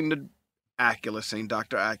us doing the Aculisine,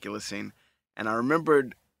 Dr. Aculisine, and I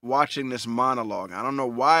remembered watching this monologue. I don't know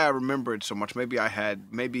why I remember it so much.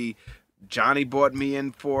 Maybe Johnny brought me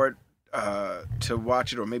in for it to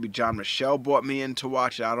watch it, or maybe John Michelle brought me in to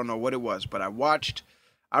watch it. I don't know what it was, but I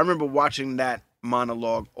remember watching that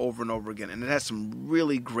monologue over and over again, and it has some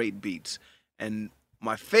really great beats. And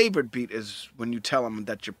my favorite beat is when you tell him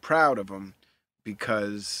that you're proud of him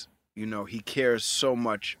because, you know, he cares so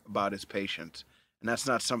much about his patients. And that's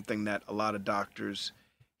not something that a lot of doctors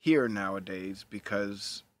hear nowadays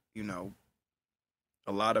because, you know,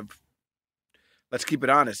 let's keep it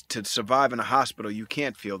honest, to survive in a hospital, you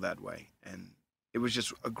can't feel that way. And it was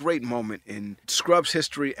just a great moment in Scrubs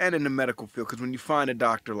history and in the medical field, because when you find a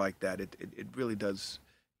doctor like that, it really does,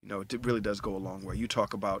 you know, it really does go a long way. You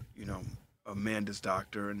talk about, you know, Amanda's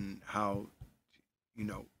doctor and how, you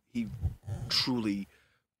know, he truly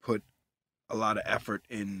put a lot of effort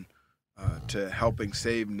in to helping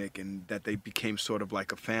save Nick, and that they became sort of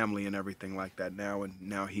like a family and everything like that now, and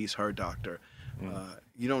now he's her doctor.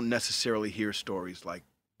 You don't necessarily hear stories like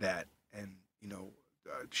that. And, you know,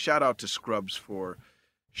 shout out to Scrubs for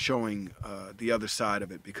showing the other side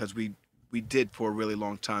of it, because we did for a really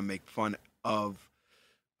long time make fun of,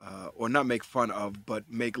 or not make fun of,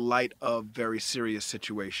 but make light of very serious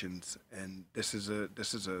situations. And this is a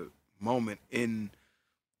moment in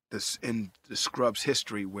the Scrubs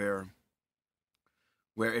history where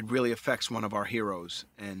it really affects one of our heroes,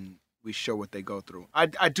 and we show what they go through.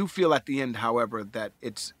 I do feel at the end, however, that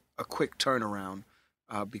it's a quick turnaround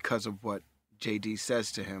because of what JD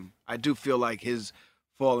says to him. I do feel like his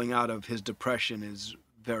falling out of his depression is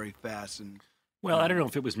very fast. And well, I don't know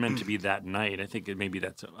if it was meant to be that night. I think maybe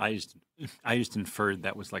that's. I just inferred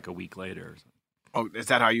that was like a week later. Or something. Oh, is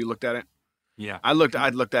that how you looked at it? Yeah, I looked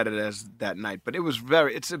at it as that night, but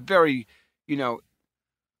it's a very, you know,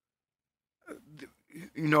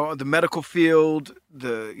 the medical field,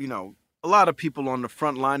 you know, a lot of people on the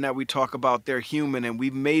front line that we talk about, they're human, and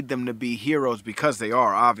we've made them to be heroes because they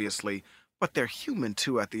are, obviously, but they're human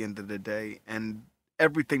too at the end of the day. And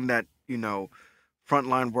everything that, you know,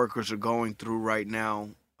 frontline workers are going through right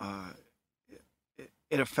now,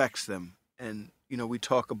 it affects them. And, you know, we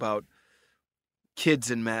talk about kids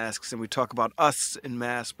in masks and we talk about us in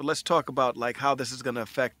masks, but let's talk about like how this is going to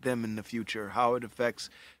affect them in the future, how it affects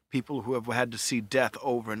people who have had to see death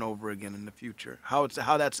over and over again in the future, how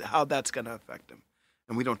that's going to affect them.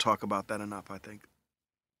 And we don't talk about that enough, I think.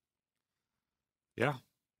 Yeah.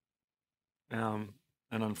 And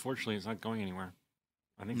unfortunately, it's not going anywhere.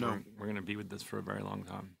 I think we're going to be with this for a very long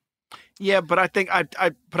time. Yeah, but I think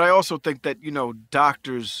but I also think that, you know,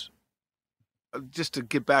 doctors, just to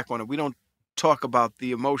get back on it, we don't talk about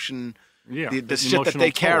the emotion, the shit that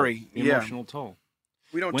they carry. The emotional toll.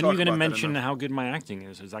 We don't. When talk are you going to about mention how good my acting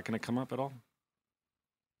is? Is that going to come up at all?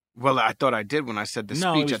 Well, I thought I did when I said the speech.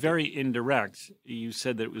 No, it was very indirect. You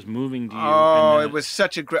said that it was moving to you. Oh, it was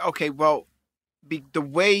such a great. Okay, well, the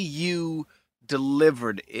way you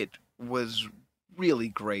delivered it was really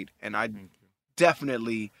great, and I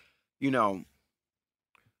definitely, you know,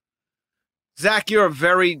 Zach, you're a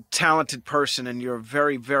very talented person, and you're a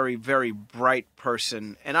very, very, very bright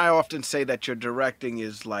person. And I often say that your directing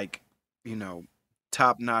is like,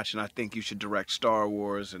 top notch. And I think you should direct Star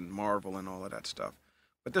Wars and Marvel and all of that stuff.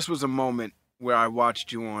 But this was a moment where I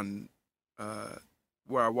watched you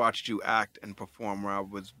act and perform, where I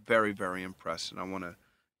was very, very impressed. And I want to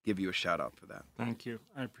give you a shout out for that. Thank you.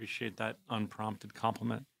 I appreciate that unprompted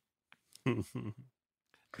compliment.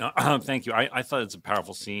 No, thank you. I thought it's a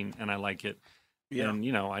powerful scene, and I like it. Yeah.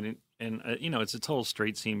 And it's a total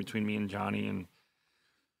straight scene between me and Johnny, and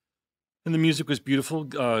the music was beautiful.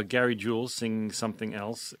 Gary Jules singing something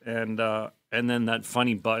else, and then that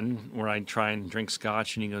funny button where I try and drink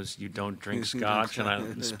scotch, and he goes, "You don't drink scotch," and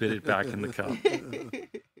I spit it back in the cup.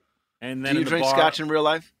 And then do you drink scotch in real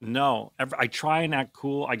life? No. I try and act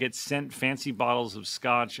cool. I get sent fancy bottles of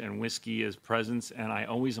scotch and whiskey as presents, and I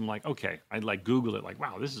always am like, okay. I like Google it, like,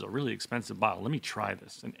 wow, this is a really expensive bottle. Let me try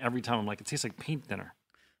this. And every time I'm like, it tastes like paint thinner.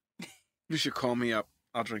 You should call me up.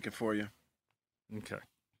 I'll drink it for you. Okay.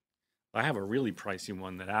 I have a really pricey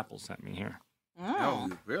one that Apple sent me here. Oh,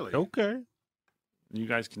 really? Okay. You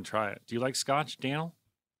guys can try it. Do you like scotch, Daniel?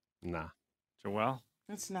 Nah. Joelle?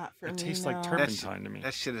 It's not for me. It tastes no. like turpentine to me.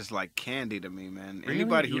 That shit is like candy to me, man. Really?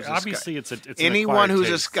 Anybody who's obviously it's anyone an who's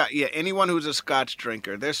taste. a scotch, anyone who's a scotch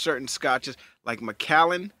drinker. There's certain scotches like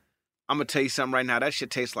Macallan. I'm gonna tell you something right now. That shit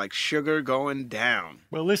tastes like sugar going down.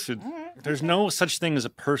 Well, listen, there's no such thing as a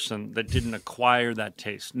person that didn't acquire that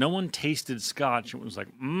taste. No one tasted scotch and was like,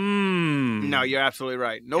 No, you're absolutely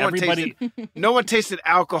right. No one tasted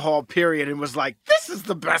alcohol, period, and was like, this is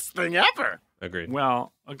the best thing ever. Agreed.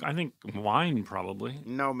 Well, I think wine probably.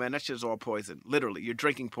 No, man, that shit's all poison. Literally, you're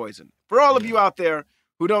drinking poison. For all of you out there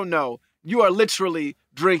who don't know, you are literally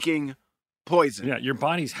drinking poison. Yeah, your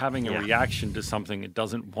body's having a reaction to something it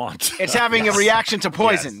doesn't want. It's having a reaction to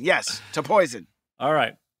poison. Yes, to poison. All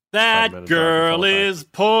right. That girl is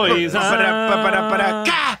poison.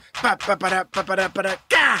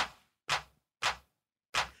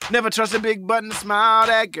 Never trust a big button to smile.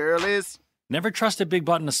 That girl is. Never trust a big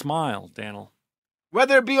button to smile, Daniel.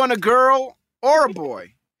 Whether it be on a girl or a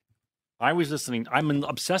boy. I was listening. I'm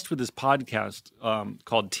obsessed with this podcast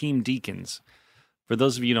called Team Deakins. For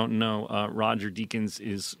those of you who don't know, Roger Deakins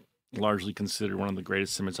is largely considered one of the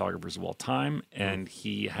greatest cinematographers of all time, and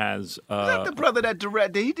he has. Is that the brother that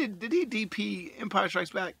directed? Did he DP Empire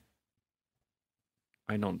Strikes Back?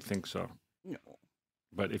 I don't think so. No.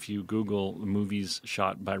 But if you Google the movies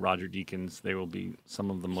shot by Roger Deakins, they will be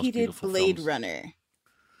some of the most He did beautiful Blade films. Runner.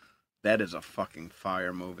 That is a fucking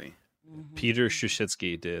fire movie. Mm-hmm. Peter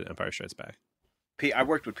Shushitsky did Empire Strikes Back. I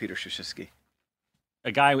worked with Peter Shushitsky.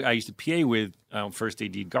 A guy I used to PA with first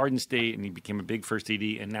AD Garden State, and he became a big first AD,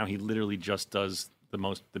 and now he literally just does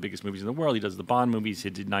the biggest movies in the world. He does the Bond movies. He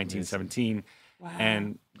did 1917. Wow.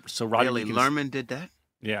 And so Roger Billy Deakins, Lerman did that?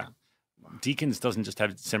 Yeah. Deakins doesn't just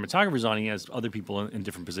have cinematographers on, he has other people in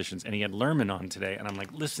different positions. And he had Lerman on today, and I'm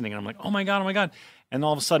like listening, and I'm like, oh my God. And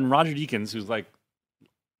all of a sudden, Roger Deakins, who's like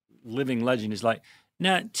living legend, is like,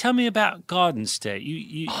 now tell me about Garden State.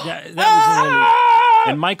 That was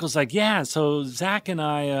and Michael's like, yeah, so Zach and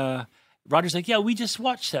I, Roger's like, yeah, we just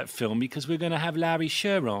watched that film because we're going to have Larry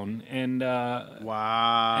Sher on. And, wow.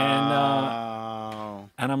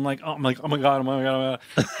 And I'm like, oh my God.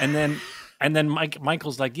 And then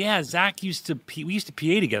Michael's like, yeah, Zach we used to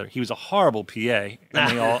PA together. He was a horrible PA. And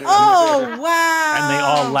they all, oh, wow. And they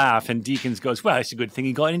all laugh. And Deakins goes, well, it's a good thing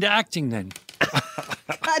he got into acting then.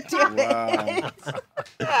 God damn it.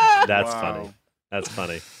 Wow. That's funny. That's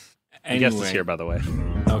funny. Anyway. Guest is here, by the way.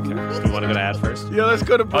 Okay. Do you want to go to ad first? Yeah, let's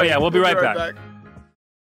go to break. Oh, yeah, we'll be right back.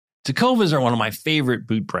 Tecovas are one of my favorite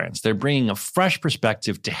boot brands. They're bringing a fresh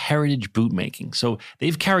perspective to heritage boot making. So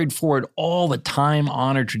they've carried forward all the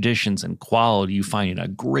time-honored traditions and quality you find in a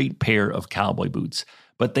great pair of cowboy boots.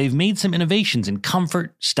 But they've made some innovations in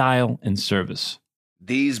comfort, style, and service.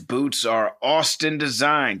 These boots are Austin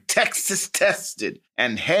designed, Texas tested,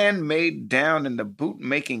 and handmade down in the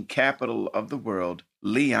boot-making capital of the world,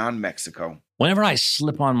 Leon, Mexico. Whenever I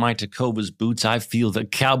slip on my Tecovas boots, I feel the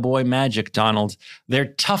cowboy magic, Donald.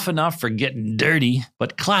 They're tough enough for getting dirty,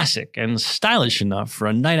 but classic and stylish enough for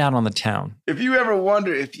a night out on the town. If you ever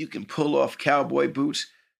wonder if you can pull off cowboy boots,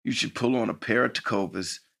 you should pull on a pair of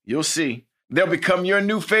Tecovas. You'll see. They'll become your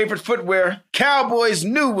new favorite footwear. Cowboys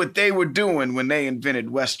knew what they were doing when they invented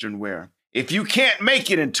Western wear. If you can't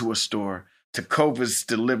make it into a store, Tecovas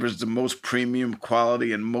delivers the most premium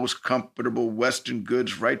quality and most comfortable Western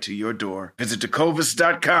goods right to your door. Visit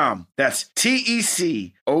Tecovas.com. That's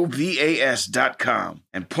TECOVAS.com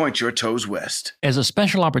and point your toes west. As a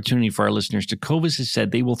special opportunity for our listeners, Tecovas has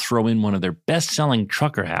said they will throw in one of their best-selling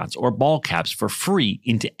trucker hats or ball caps for free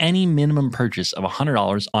into any minimum purchase of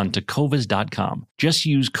 $100 on Tecovas.com. Just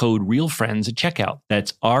use code REALFRIENDS at checkout.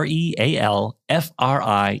 That's REALFRIENDS.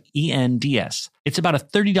 It's about a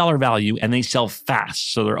 $30 value, and they sell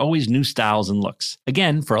fast, so there are always new styles and looks.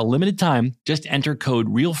 Again, for a limited time, just enter code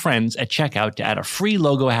REALFRIENDS at checkout to add a free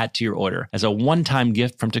logo hat to your order as a one-time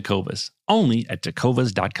gift from Tecovas, only at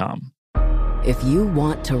Tecovas.com. If you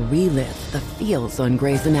want to relive the feels on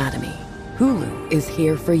Grey's Anatomy, Hulu is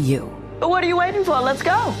here for you. What are you waiting for? Let's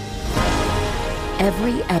go.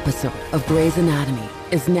 Every episode of Grey's Anatomy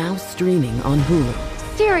is now streaming on Hulu.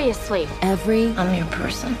 Seriously. I'm your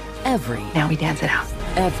person. Every. Now we dance it out.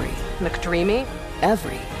 Every. McDreamy.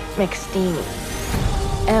 Every. McSteamy.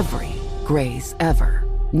 Every Grey's ever.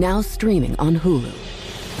 Now streaming on Hulu.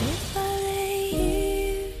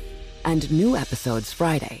 And new episodes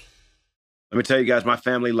Friday. Let me tell you guys, my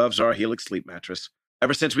family loves our Helix sleep mattress.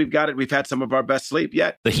 Ever since we've got it, we've had some of our best sleep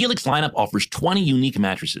yet. The Helix lineup offers 20 unique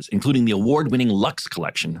mattresses, including the award-winning Luxe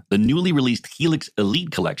Collection, the newly released Helix Elite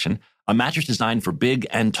Collection, a mattress designed for big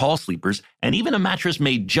and tall sleepers, and even a mattress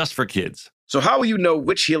made just for kids. So how will you know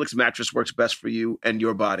which Helix mattress works best for you and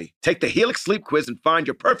your body? Take the Helix Sleep Quiz and find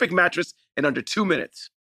your perfect mattress in under 2 minutes.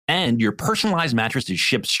 And your personalized mattress is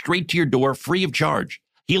shipped straight to your door free of charge.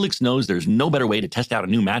 Helix knows there's no better way to test out a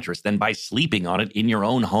new mattress than by sleeping on it in your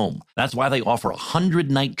own home. That's why they offer a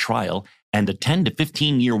 100-night trial and a 10 to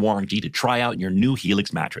 15-year warranty to try out your new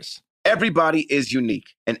Helix mattress. Everybody is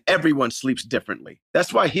unique, and everyone sleeps differently.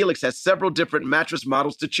 That's why Helix has several different mattress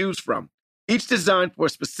models to choose from, each designed for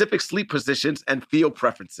specific sleep positions and feel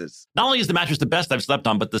preferences. Not only is the mattress the best I've slept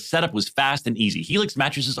on, but the setup was fast and easy. Helix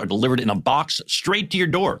mattresses are delivered in a box straight to your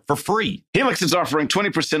door for free. Helix is offering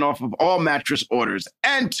 20% off of all mattress orders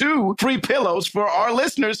and 2 free pillows for our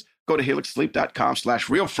listeners. Go to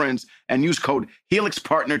helixsleep.com/realfriends and use code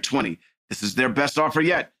HelixPartner20. This is their best offer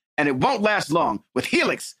yet, and it won't last long. With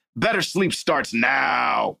Helix, better sleep starts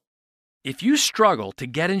now. If you struggle to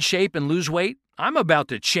get in shape and lose weight, I'm about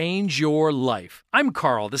to change your life. I'm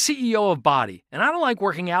Carl, the CEO of Body, and I don't like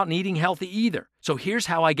working out and eating healthy either. So here's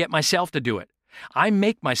how I get myself to do it. I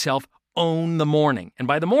make myself own the morning. And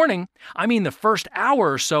by the morning, I mean the first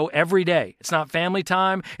hour or so every day. It's not family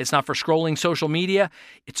time. It's not for scrolling social media.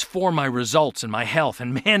 It's for my results and my health.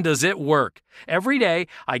 And man, does it work. Every day,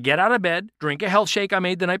 I get out of bed, drink a health shake I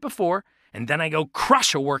made the night before, and then I go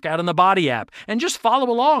crush a workout in the Body app and just follow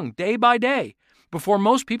along day by day. Before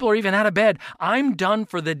most people are even out of bed, I'm done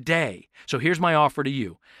for the day. So here's my offer to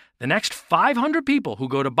you. The next 500 people who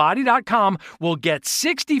go to Body.com will get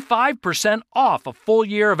 65% off a full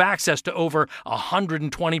year of access to over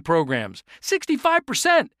 120 programs.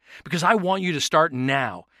 65%! Because I want you to start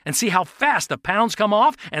now and see how fast the pounds come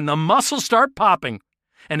off and the muscles start popping.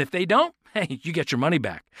 And if they don't, hey, you get your money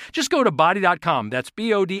back. Just go to Body.com, that's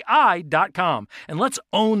BODI.com, and let's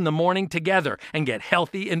own the morning together and get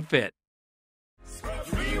healthy and fit.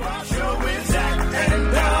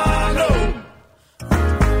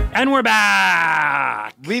 And we're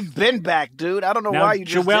back. We've been back, dude. I don't know Now, why you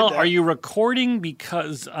just Joelle, did that. are you recording?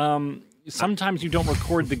 Because sometimes you don't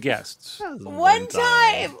record the guests. One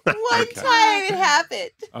time it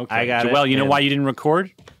happened. Okay, I got Joelle, it, you know and- why you didn't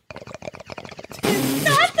record? Not the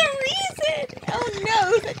reason. Oh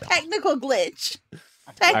no, it's a technical glitch.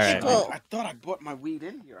 Technical. I thought I brought my weed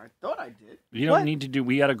in here. I thought I did. You don't need to do.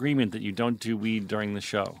 We had agreement that you don't do weed during the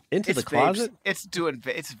show. Into the It's closet? vapes. It's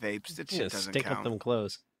vapes. It shit doesn't stink count. up them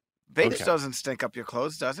clothes. Vapes Okay. doesn't stink up your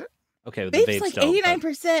clothes, does it? Okay, the Vapes vapes like don't, but-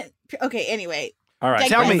 89%. Okay, anyway. All right,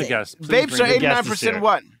 Tell me, Digressing. guest. Please vapes bring are the guest 89% here.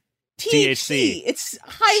 what? THC. It's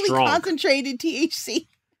highly Strong. concentrated THC.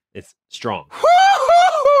 It's strong.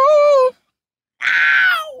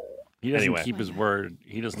 He doesn't Anyway. keep his word.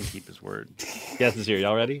 He doesn't keep his word. Guest is here.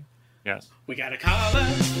 Y'all ready? Yes. We got a caller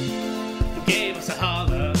who gave us a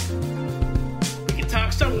holler. We can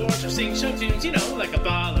talk Star Wars or sing show tunes, you know, like a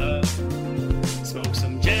baller. Smoke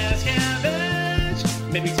some jazz cabbage,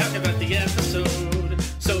 maybe talk about the episode.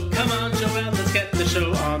 So come on, Joelle, let's get the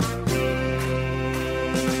show on the road.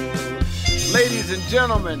 Ladies and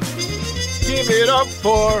gentlemen, give it up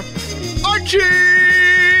for Archie!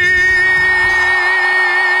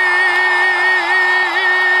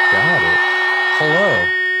 Got it. Hello.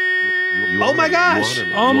 Oh my gosh.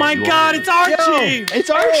 Oh my God! It's Archie. It's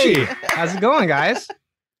Archie. How's it going, guys?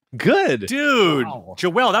 Good. Dude, Wow.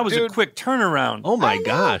 Joelle, that was a Dude. quick turnaround. Oh my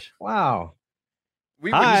gosh. Wow.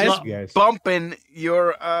 We were Hi. just Guys. bumping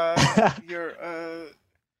your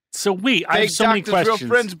So wait, I have Fake so many Doctors, Real questions.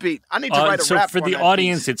 Friends beat. I need to write a so rap for on the that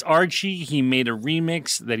audience, beat. it's Archie. He made a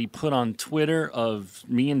remix that he put on Twitter of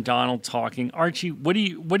me and Donald talking. Archie, what do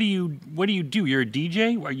you do? You're a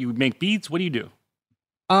DJ? Or you make beats? What do you do?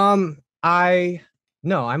 I'm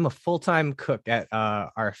a full-time cook at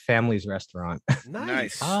our family's restaurant.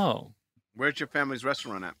 Nice. Oh, where's your family's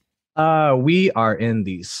restaurant at? We are in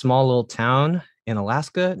the small little town in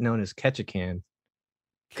Alaska known as Ketchikan.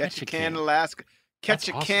 Ketchikan, Alaska. That's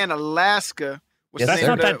Ketchikan, Alaska. What's the That's name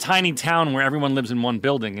not of that tiny town where everyone lives in one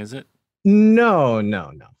building, is it? No,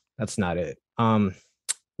 that's not it.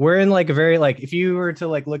 We're in like a very if you were to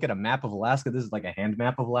look at a map of Alaska, this is like a hand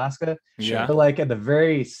map of Alaska. Yeah. We're like at the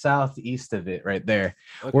very southeast of it, right there.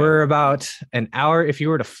 Okay. We're about an hour. If you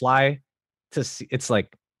were to fly to, it's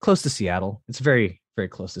like close to Seattle. It's very, very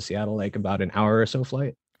close to Seattle, like about an hour or so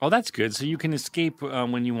flight. Oh, that's good. So you can escape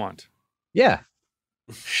when you want. Yeah.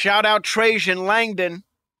 Shout out Trajan Langdon.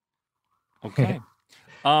 Okay.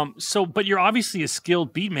 But you're obviously a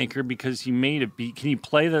skilled beat maker because you made a beat. Can you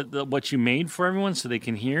play the what you made for everyone so they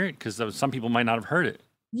can hear it? Because some people might not have heard it.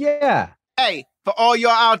 Yeah. Hey, for all y'all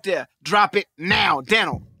out there, drop it now,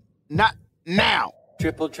 Daniel. Not now.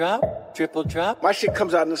 Triple drop, triple drop. My shit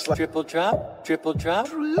comes out in the slide. Triple drop, triple drop.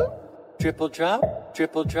 Triple drop,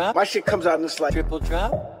 triple drop. My shit comes out in the slide. Triple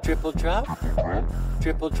drop, triple drop.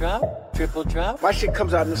 Triple drop, triple drop. My shit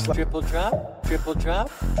comes out in the slide. Triple drop, triple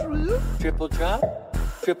drop. Triple drop.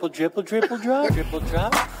 Triple drop, triple drop. Triple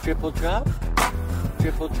drop.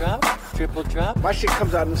 Triple drop, triple drop. My shit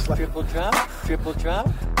comes out in the slide. Triple drop, triple drop.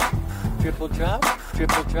 Triple drop,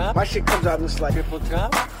 triple drop. My shit comes out in the slide. Triple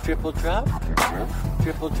drop, triple drop.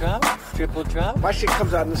 Triple drop, triple drop. My shit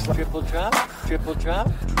comes out in the slide. Triple drop, triple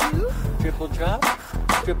drop. Triple drop,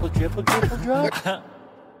 triple drop.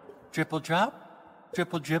 Triple drop,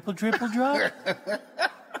 triple drop.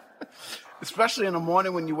 Especially in the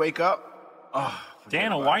morning when you wake up. Oh,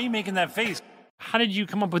 Daniel, why are you making that face? How did you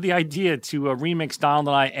come up with the idea to remix Donald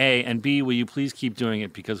and I, A, and B, will you please keep doing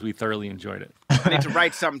it because we thoroughly enjoyed it? I need to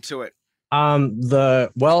write something to it.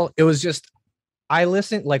 It was just I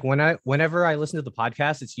listen whenever I listen to the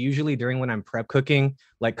podcast, it's usually during when I'm prep cooking,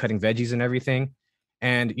 like cutting veggies and everything.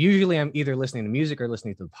 And usually I'm either listening to music or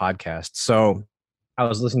listening to the podcast. So I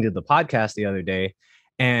was listening to the podcast the other day,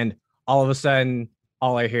 and all of a sudden,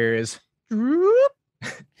 all I hear is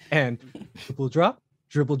and triple drop,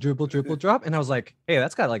 dribble, drop. And I was like, hey,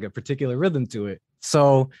 that's got like a particular rhythm to it.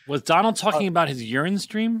 So was Donald talking about his urine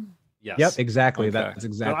stream? Yes. Yep, exactly. Okay. That's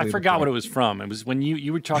exactly. I forgot what it was from. It was when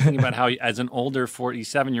you were talking about how, as an older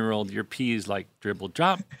 47-year-old, your pee is like dribble,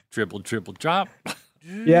 drop.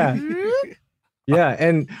 Yeah. Yeah.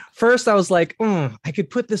 And first I was like, I could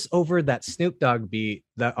put this over that Snoop Dogg beat.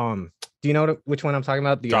 That do you know which one I'm talking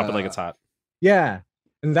about? Drop it like it's hot. Yeah.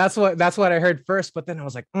 And that's what I heard first. But then I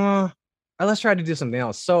was like, let's try to do something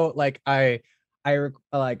else. So like I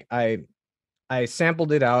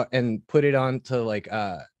sampled it out and put it on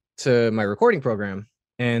to my recording program,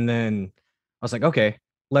 and then I was like, okay,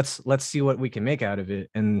 let's see what we can make out of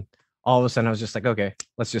it. And all of a sudden I was just like, okay,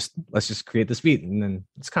 let's just create this beat. And then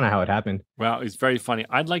it's kind of how it happened. Well, it's very funny.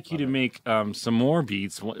 I'd like you to make some more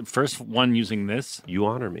beats. First one using this. You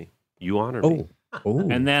honor me. Me. Oh.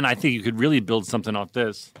 And then I think you could really build something off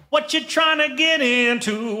this. What you trying to get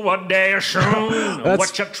into? What day of soon?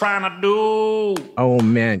 What you trying to do? Oh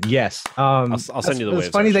man, yes. I'll send you the waves.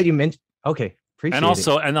 It's funny that you mentioned. Okay, appreciate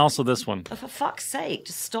and also this one. Oh, for fuck's sake,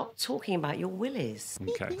 just stop talking about your willies.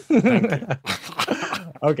 Okay. Thank you.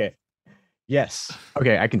 Okay. Yes.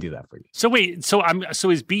 Okay, I can do that for you. So wait, so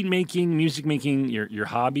is beat making, music making your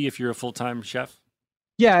hobby if you're a full-time chef?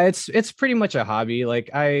 Yeah, it's pretty much a hobby. Like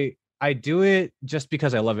I do it just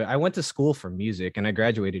because I love it. I went to school for music and I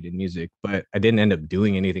graduated in music, but I didn't end up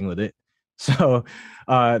doing anything with it. So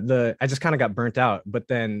I just kind of got burnt out. But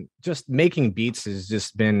then just making beats has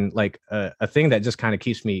just been like a thing that just kind of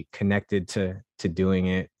keeps me connected to doing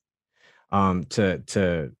it,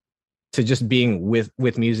 to just being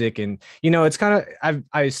with music. And it's kind of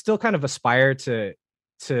I still kind of aspire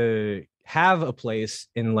to have a place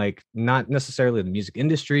in like not necessarily the music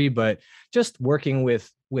industry, but just working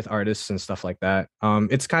with artists and stuff like that.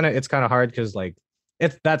 It's kind of hard because like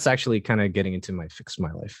that's actually kind of getting into my fix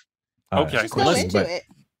my life. Okay, Just go into it.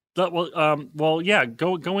 Well, yeah.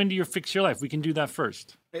 Go into your fix your life. We can do that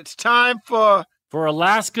first. It's time for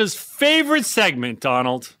Alaska's favorite segment,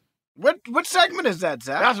 Donald. What segment is that,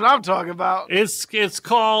 Zach? That's what I'm talking about. It's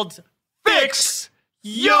called Fix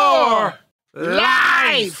Your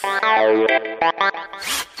Life.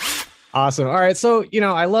 Awesome. All right. So,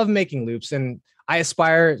 I love making loops, and I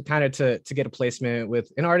aspire kind of to get a placement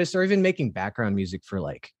with an artist or even making background music for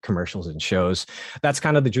like commercials and shows. That's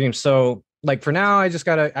kind of the dream. So like for now, I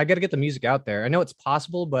gotta get the music out there. I know it's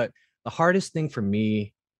possible, but the hardest thing for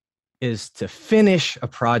me is to finish a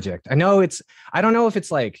project. I don't know if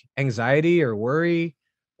it's like anxiety or worry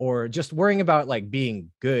or just worrying about like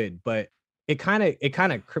being good, but it kind of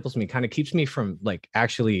cripples me, kind of keeps me from like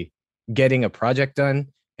actually getting a project done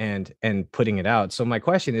and putting it out. So my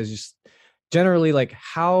question is just generally like,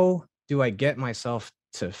 how do I get myself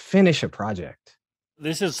to finish a project?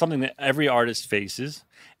 This is something that every artist faces,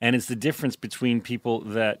 and it's the difference between people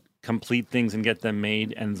that complete things and get them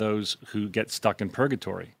made and those who get stuck in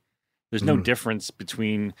purgatory. There's no difference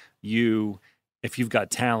between you, if you've got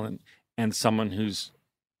talent, and someone who's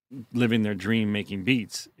living their dream making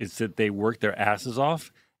beats. It's that they work their asses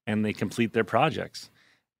off and they complete their projects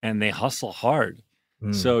and they hustle hard.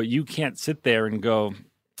 So you can't sit there and go,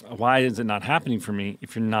 why is it not happening for me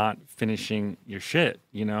if you're not finishing your shit?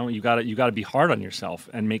 You know, you gotta be hard on yourself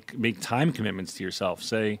and make time commitments to yourself.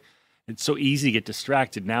 Say, it's so easy to get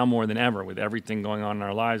distracted now more than ever with everything going on in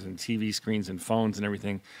our lives and TV screens and phones and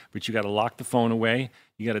everything. But you got to lock the phone away.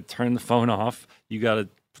 You got to turn the phone off. You got to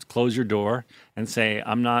close your door and say,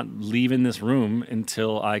 I'm not leaving this room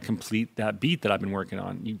until I complete that beat that I've been working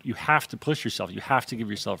on. You have to push yourself. You have to give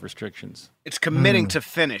yourself restrictions. It's committing to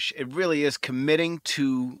finish. It really is committing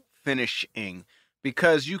to finishing,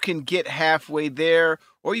 because you can get halfway there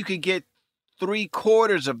or you could get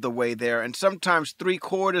 3/4 of the way there. And sometimes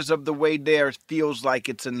 3/4 of the way there feels like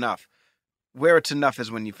it's enough. Where it's enough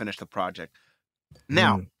is when you finish the project.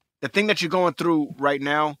 Now, the thing that you're going through right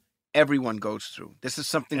now, everyone goes through. This is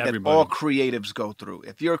something that all creatives go through.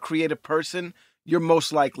 If you're a creative person, you're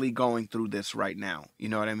most likely going through this right now. You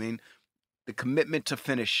know what I mean? The commitment to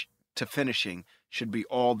finishing should be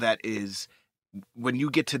all that is. When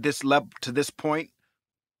you get to this level, to this point,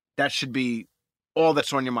 that should be all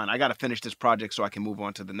that's on your mind. I got to finish this project so I can move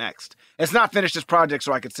on to the next. It's not finish this project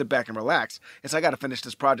so I can sit back and relax. It's I got to finish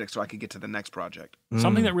this project so I can get to the next project.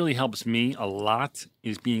 Something that really helps me a lot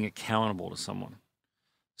is being accountable to someone.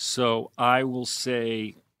 So I will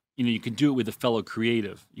say, you can do it with a fellow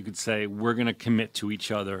creative. You could say, we're going to commit to each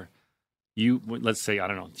other. Let's say, I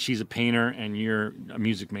don't know, she's a painter and you're a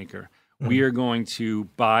music maker. We are going to,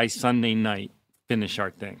 by Sunday night, finish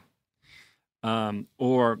our thing.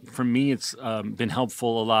 Or for me, it's been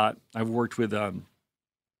helpful a lot. I've worked with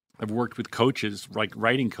coaches, like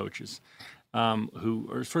writing coaches, who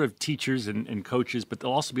are sort of teachers and coaches, but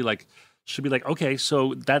they'll also should be like, okay,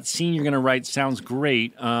 so that scene you're going to write sounds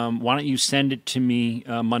great. Why don't you send it to me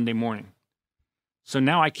Monday morning? So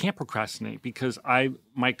now I can't procrastinate because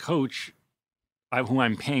my coach, who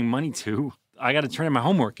I'm paying money to, I got to turn in my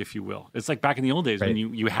homework, if you will. It's like back in the old days when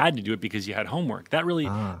you had to do it because you had homework. That really,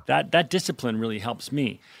 that discipline really helps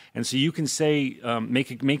me. And so you can say,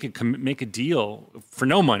 make a deal for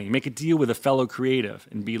no money, make a deal with a fellow creative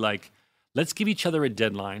and be like, let's give each other a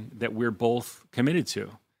deadline that we're both committed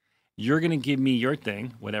to. You're going to give me your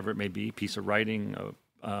thing, whatever it may be, piece of writing,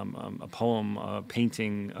 a poem, a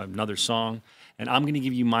painting, another song, and I'm going to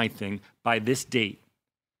give you my thing by this date.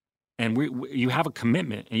 And you have a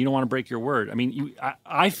commitment, and you don't want to break your word. I mean,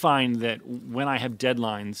 I find that when I have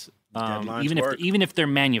deadlines, even if they're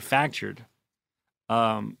manufactured,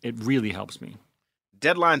 it really helps me.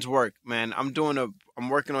 Deadlines work, man. I'm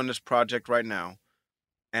working on this project right now,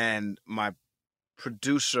 and my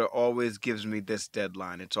producer always gives me this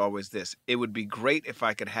deadline. It's always this. It would be great if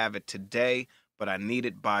I could have it today, but I need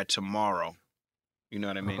it by tomorrow. You know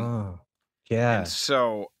what I mean? Yeah. And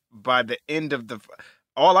so by the end of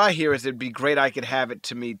all I hear is it'd be great I could have it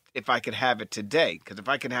to me if I could have it today. Because if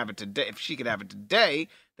I can have it today, if she could have it today,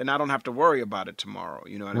 then I don't have to worry about it tomorrow.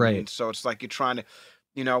 You know what I mean? So it's like you're trying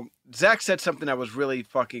to, Zach said something that was really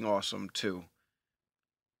fucking awesome too,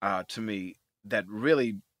 to me, that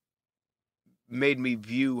really made me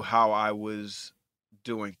view how I was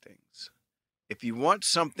doing things. If you want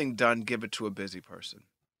something done, give it to a busy person.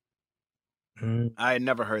 I had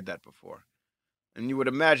never heard that before. And you would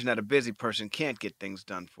imagine that a busy person can't get things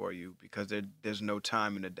done for you because there's no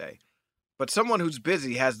time in the day. But someone who's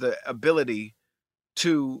busy has the ability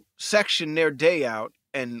to section their day out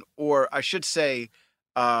or I should say,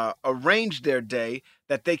 arrange their day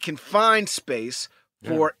that they can find space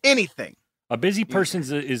for anything. A busy person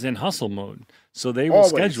is in hustle mode, so they will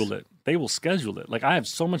schedule it. They will schedule it. Like I have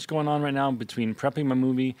so much going on right now between prepping my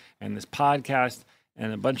movie and this podcast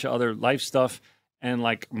and a bunch of other life stuff. And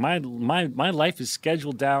like my life is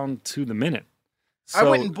scheduled down to the minute. So, I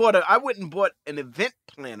went and bought an event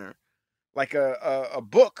planner, like a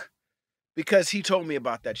book, because he told me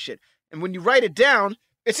about that shit. And when you write it down,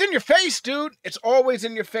 It's in your face, dude. It's always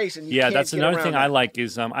in your face, and you yeah, can't that's get another around thing that. I like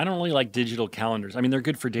is I don't really like digital calendars. I mean, they're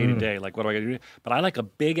good for day to day. Like, what do I got to do? But I like a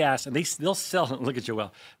big ass, and they'll sell. Look at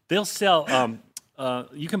Joel. They'll sell.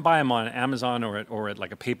 You can buy them on Amazon or at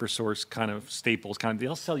like a paper source kind of Staples kind of.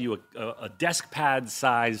 They'll sell you a desk pad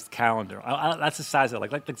sized calendar. That's the size I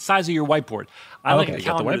like the size of your whiteboard. I like a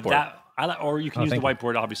calendar or you can use the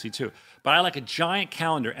whiteboard obviously too. But I like a giant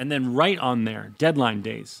calendar, and then write on there deadline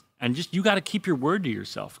days. And just you got to keep your word to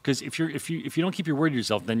yourself, because if you don't keep your word to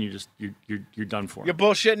yourself, then you're done for. You're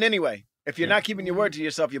bullshitting anyway. If you're not keeping your word to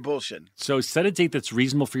yourself, you're bullshitting. So set a date that's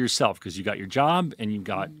reasonable for yourself, because you got your job and you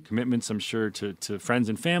got commitments, I'm sure, to friends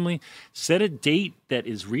and family. Set a date that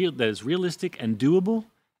is realistic and doable,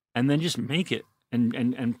 and then just make it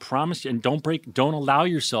and promise, and don't allow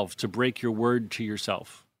yourself to break your word to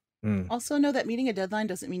yourself. Also know that meeting a deadline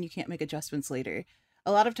doesn't mean you can't make adjustments later.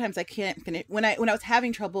 A lot of times I can't finish when I was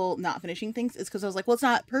having trouble not finishing things. It's because I was like, well, it's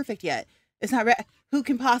not perfect yet. It's not who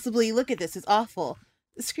can possibly look at this? It's awful.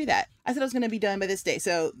 Screw that. I said I was going to be done by this day,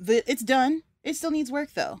 so it's done. It still needs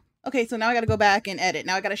work though. Okay, so now I got to go back and edit.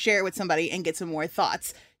 Now I got to share it with somebody and get some more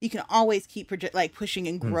thoughts. You can always keep pushing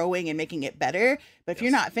and growing and making it better. But if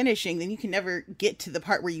you're not finishing, then you can never get to the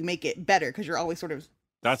part where you make it better, because you're always sort of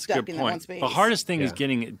That's a stuck good in that one point. space. The hardest thing is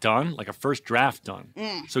getting it done, like a first draft done.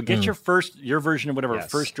 So get your version of whatever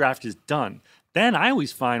first draft is done. Then I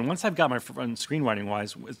always find once I've got my screenwriting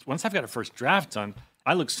wise, once I've got a first draft done,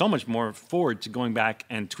 I look so much more forward to going back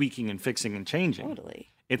and tweaking and fixing and changing. Totally.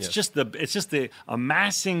 It's just the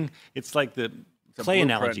amassing. It's like the clay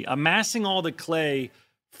analogy. Amassing all the clay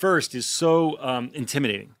first is so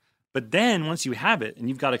intimidating. But then once you have it and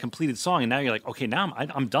you've got a completed song, and now you're like, okay, now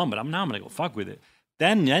I'm done, but now I'm gonna go fuck with it.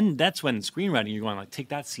 Then that's when screenwriting, you're going like, take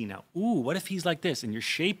that scene out. Ooh, what if he's like this? And you're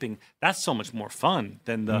shaping. That's so much more fun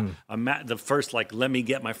than the first, like, let me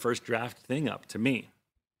get my first draft thing up, to me.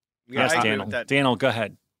 Yeah, yes, I agree Daniel. with that. Daniel, go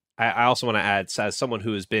ahead. I also want to add, as someone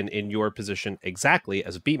who has been in your position exactly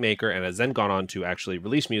as a beat maker and has then gone on to actually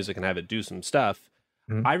release music and have it do some stuff,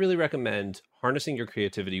 I really recommend harnessing your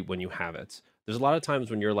creativity when you have it. There's a lot of times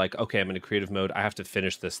when you're like, okay, I'm in a creative mode, I have to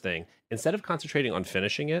finish this thing. Instead of concentrating on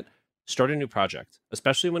finishing it, start a new project,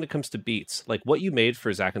 especially when it comes to beats. Like what you made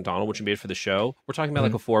for Zach and Donald, what you made for the show, we're talking about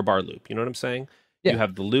like a 4-bar loop. You know what I'm saying? Yeah. You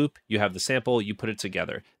have the loop, you have the sample, you put it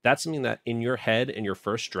together. That's something that in your head in your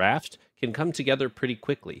first draft can come together pretty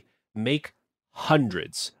quickly. Make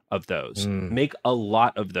hundreds of those. Make a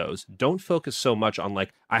lot of those. Don't focus so much on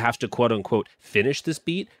like, I have to quote unquote finish this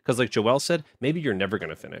beat. Because like Joel said, maybe you're never going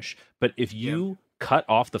to finish. But if you cut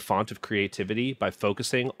off the font of creativity by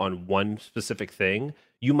focusing on one specific thing,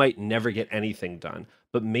 you might never get anything done.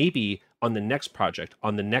 But maybe on the next project,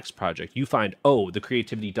 you find, oh, the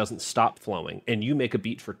creativity doesn't stop flowing, and you make a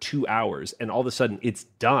beat for 2 hours, and all of a sudden it's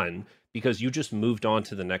done because you just moved on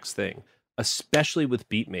to the next thing. Especially with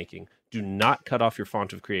beat making, do not cut off your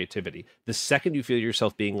font of creativity. The second you feel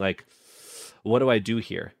yourself being like, what do I do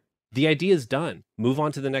here? The idea is done. Move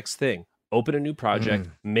on to the next thing. Open a new project,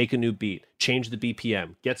 make a new beat, change the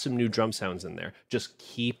BPM, get some new drum sounds in there. Just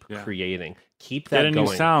keep creating. Keep that going. Get a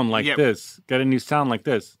new sound like this. Get a new sound like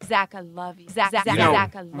this. Zach, I love you. Zach, You know,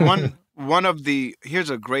 Zach, I love you. one of the here's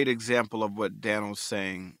a great example of what Daniel's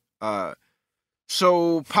saying.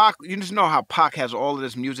 So Pac, you just know how Pac has all of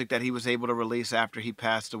this music that he was able to release after he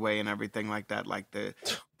passed away and everything like that. Like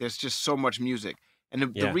there's just so much music, and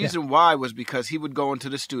the reason why was because he would go into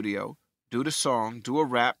the studio, do the song, do a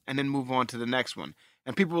rap, and then move on to the next one.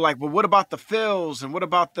 And people were like, well, what about the fills? And what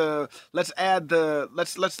about let's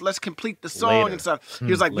complete the song Later. and stuff. He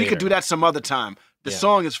was like, we Later. could do that some other time. The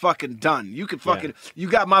song is fucking done. You could you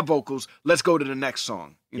got my vocals. Let's go to the next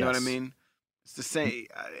song. You know what I mean? It's the same.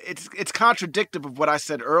 It's contradictive of what I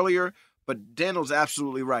said earlier, but Daniel's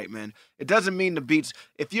absolutely right, man. It doesn't mean the beats,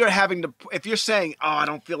 if you're saying, oh, I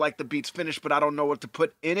don't feel like the beat's finished, but I don't know what to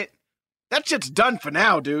put in it, that shit's done for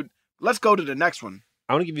now, dude. Let's go to the next one.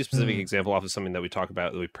 I want to give you a specific example off of something that we talk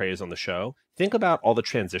about, that we praise on the show. Think about all the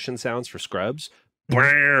transition sounds for Scrubs.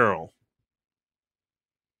 That's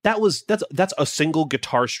a single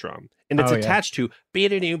guitar strum, and it's attached to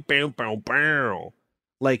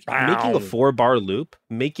like making a 4-bar loop,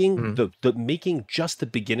 making making just the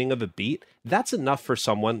beginning of a beat. That's enough for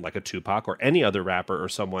someone like a Tupac or any other rapper or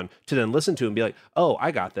someone to then listen to and be like, oh,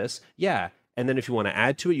 I got this. Yeah. And then if you want to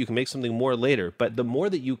add to it, you can make something more later. But the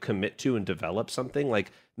more that you commit to and develop something,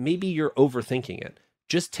 like maybe you're overthinking it.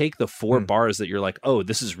 Just take the 4 bars that you're like, oh,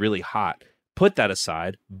 this is really hot. Put that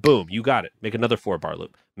aside. Boom, you got it. Make another 4-bar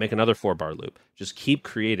loop. Make another 4-bar loop. Just keep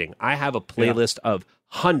creating. I have a playlist of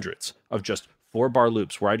hundreds of just 4-bar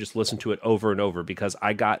loops where I just listen to it over and over because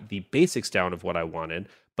I got the basics down of what I wanted.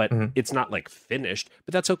 but it's not like finished.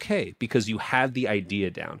 But that's okay because you have the idea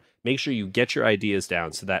down. Make sure you get your ideas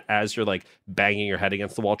down so that as you're like banging your head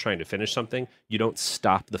against the wall trying to finish something, you don't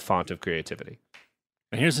stop the font of creativity.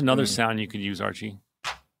 And here's another sound you could use, Archie.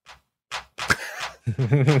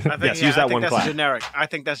 Yes, use that one that's clap. generic. I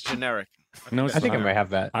think that's generic. No, I think I might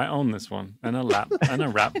have that. I own this one. And a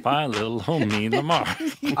rap by little homie Lamar.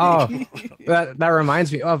 Oh, that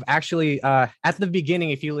reminds me of actually at the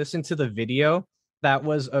beginning, if you listen to the video that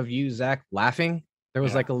was of you, Zach, laughing, there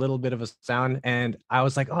was like a little bit of a sound, and I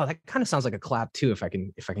was like, oh, that kind of sounds like a clap too, if I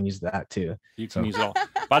can use that too. You can use it all.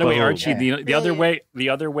 By the way, Archie, the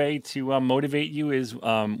other way to motivate you is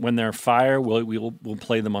when they're fire, we'll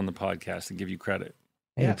play them on the podcast and give you credit.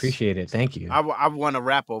 Hey, appreciate it. Thank you. I want to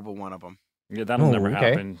rap over one of them. Yeah, that'll never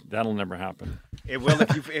happen. That'll never happen. It will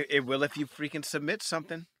if you freaking submit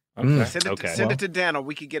something. Okay. Send it to Dan, or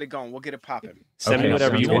we could get it going. We'll get it popping. Send me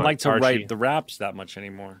whatever you don't want. like to Archie. write the raps that much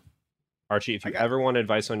anymore. Archie, if you ever want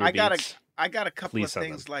advice on your beats, I got a couple please of send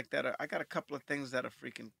things them. like that. I got a couple of things that are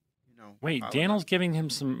freaking, Wait, Daniel's giving him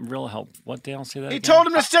some real help. What, Daniel, say that He again? told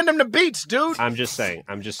him to send him the beats, dude. I'm just saying.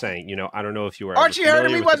 I don't know if you were Archie ever heard him.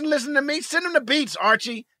 familiar He with wasn't listening to me. Send him the beats,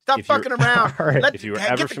 Archie. Stop If you're- fucking around. Let if you were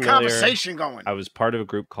get ever the familiar, conversation going. I was part of a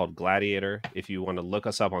group called Gladiator. If you want to look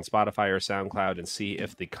us up on Spotify or SoundCloud and see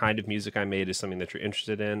if the kind of music I made is something that you're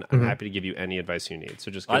interested in, I'm happy to give you any advice you need. So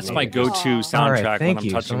just give That's me my go-to soundtrack when I'm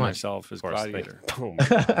touching so much. myself is Of course, Gladiator. Oh my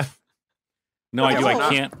God. No, I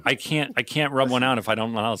do. Yeah, I can't rub one out if I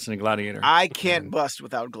don't know how to listen to Gladiator. I can't bust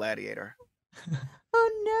without Gladiator.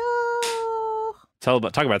 Talk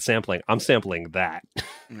about sampling. I'm sampling that.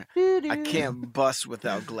 I can't bust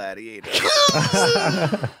without Gladiator.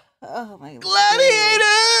 Oh my Gladiator!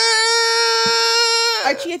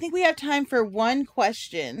 Archie, I think we have time for one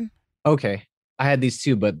question. Okay, I had these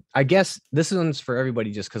two, but I guess this one's for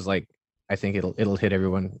everybody just because like I think it'll hit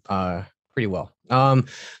everyone pretty well.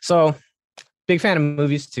 So big fan of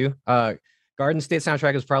movies too. Garden State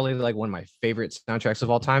soundtrack is probably like one of my favorite soundtracks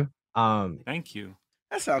of all time. Thank you.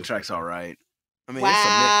 That soundtrack's all right. I mean,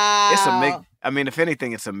 Wow. it's a mix. I mean, if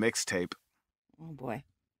anything, it's a mixtape. Oh boy.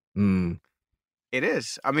 It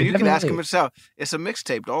is. I mean, It you can ask him definitely- himself. It's a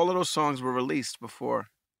mixtape. All of those songs were released before.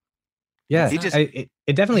 Yeah, He just- it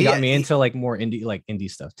definitely got me he- into like more indie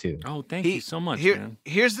stuff too. Oh, thank you so much, man.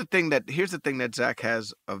 Here's the thing that Zach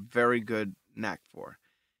has a very good knack for.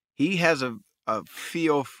 He has a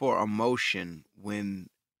feel for emotion within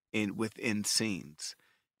scenes,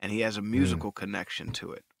 and he has a musical connection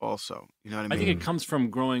to it. Also, you know what I I mean? think it comes from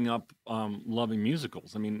growing up loving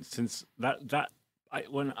musicals. I mean, since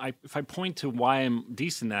if I point to why I'm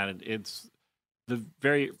decent at it, it's the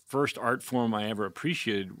very first art form I ever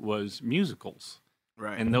appreciated was musicals.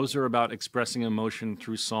 Right. And those are about expressing emotion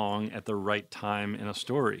through song at the right time in a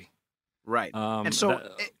story. Right. And so,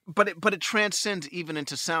 but it transcends even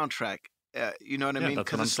into soundtrack. You know what I Yeah, mean? that's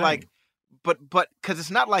Because what it's I'm like, but because it's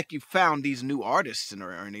not like you found these new artists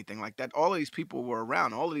or anything like that. All of these people were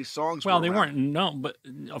around. All of these songs. Well, were they around. weren't. No, but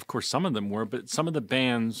of course some of them were. But some of the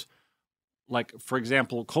bands, like for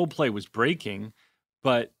example, Coldplay was breaking,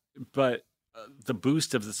 but the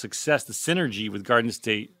boost of the success, the synergy with Garden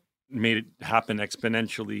State made it happen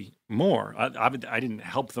exponentially more. I didn't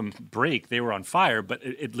help them break; they were on fire, but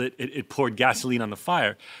it poured gasoline on the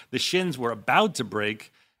fire. The Shins were about to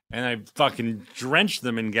break, and I fucking drenched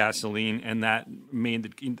them in gasoline, and that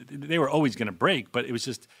made they were always going to break. But it was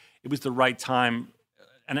the right time.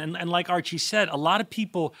 And like Archie said, a lot of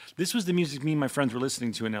people, this was the music me and my friends were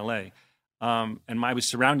listening to in LA. And I was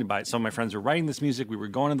surrounded by it. Some of my friends were writing this music. We were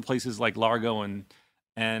going to places like Largo and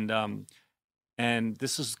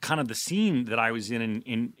this is kind of the scene that I was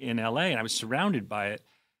in LA, and I was surrounded by it.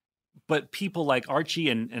 But people like Archie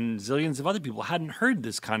and zillions of other people hadn't heard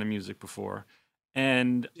this kind of music before.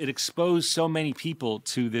 And it exposed so many people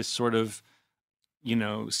to this sort of,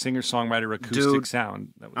 singer-songwriter acoustic Dude, sound.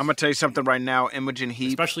 I'm gonna tell you something right now. Imogen Heap,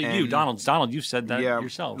 Especially you, Donald. Donald, you've said that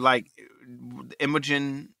yourself. Like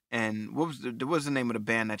Imogen and what was the name of the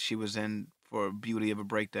band that she was in for Beauty of a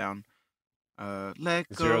Breakdown? Let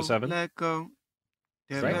go, 07? let go.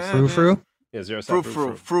 Right. Frou-Frou? Yeah, 07.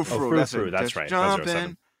 Frou-Frou. Frou-Frou. That's Frou-Frou, it. that's Just right. jump That's 07.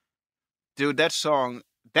 in. Dude, that song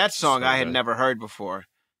So I had good. never heard before,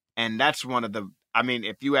 and that's one of the. I mean,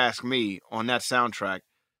 if you ask me on that soundtrack,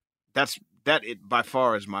 that by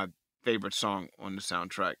far is my favorite song on the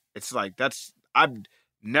soundtrack. It's like at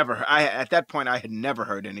that point I had never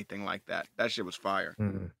heard anything like that. That shit was fire.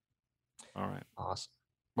 All right. Awesome.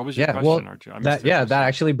 What was your Yeah, question, well, Archie? I missed that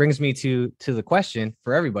actually brings me to the question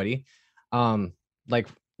for everybody. Like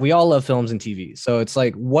we all love films and TV, so it's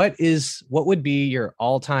like, what would be your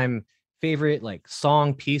all-time favorite like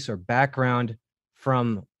song, piece, or background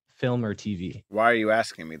from film or TV. Why are you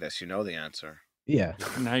asking me this? You know the answer. Yeah.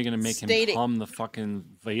 Now you're gonna make State him it. hum the fucking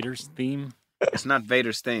Vader's theme. It's not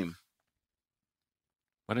Vader's theme.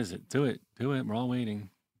 What is it? Do it. Do it. We're all waiting.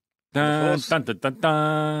 The Dun, Force- dun, dun, dun,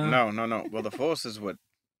 dun. No. Well, the Force is what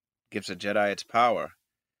gives a Jedi its power.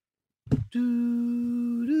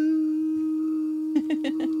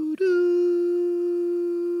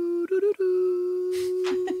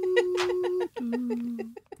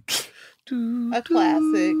 A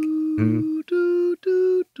classic.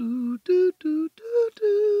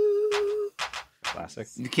 Classic.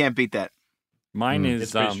 You can't beat that. Mine is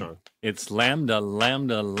It's pretty strong. it's lambda,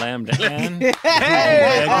 lambda, lambda, and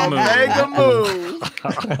Hey, Omega Move.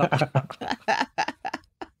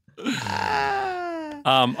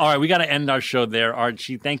 All right, we got to end our show there,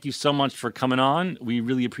 Archie. Thank you so much for coming on. We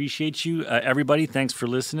really appreciate you, everybody. Thanks for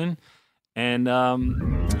listening, and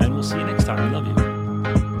we'll see you next time. We love you,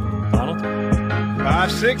 Donald.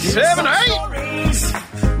 5, 6, 7, 8. Stories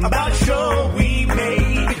about a show we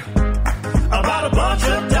made. About a bunch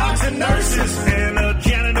of docs and nurses and a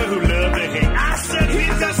janitor who loved to hate. I said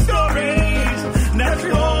he's got stories that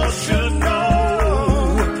you all should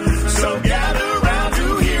know. So gather round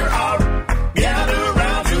to hear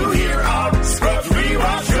our Scrubs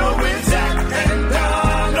Rewatch show with Zach and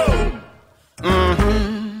Donald.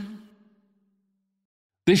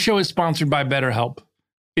 This show is sponsored by BetterHelp.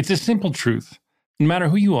 It's a simple truth. No matter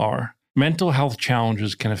who you are, mental health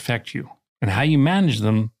challenges can affect you, and how you manage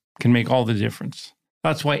them can make all the difference.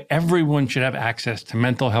 That's why everyone should have access to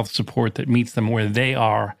mental health support that meets them where they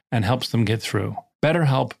are and helps them get through.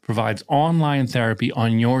 BetterHelp provides online therapy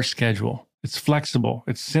on your schedule. It's flexible,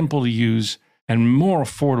 it's simple to use, and more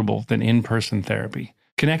affordable than in-person therapy.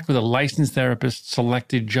 Connect with a licensed therapist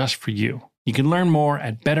selected just for you. You can learn more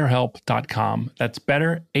at betterhelp.com. That's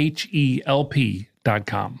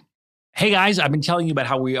betterhelp.com. Hey guys, I've been telling you about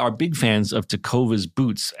how we are big fans of Tecovas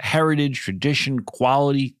boots. Heritage, tradition,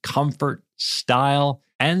 quality, comfort, style,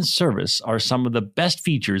 and service are some of the best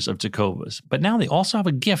features of Tecovas. But now they also have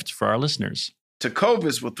a gift for our listeners.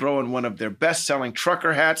 Tecovas will throw in one of their best-selling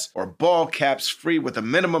trucker hats or ball caps free with a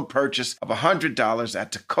minimum purchase of $100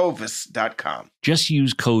 at tecovas.com. Just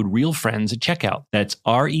use code REALFRIENDS at checkout. That's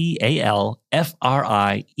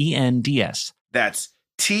REALFRIENDS. That's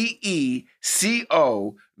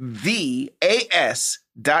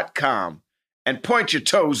TECOVAS.com. And point your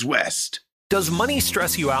toes west. Does money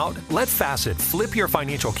stress you out? Let Facet flip your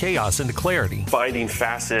financial chaos into clarity. Finding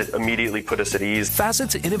Facet immediately put us at ease.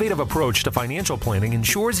 Facet's innovative approach to financial planning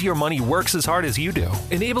ensures your money works as hard as you do,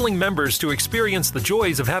 enabling members to experience the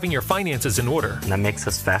joys of having your finances in order. And that makes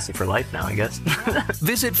us Facet for life now, I guess.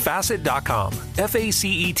 Visit Facet.com,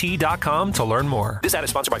 FACET.com to learn more. This ad is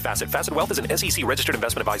sponsored by Facet. Facet Wealth is an SEC registered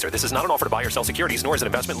investment advisor. This is not an offer to buy or sell securities, nor is it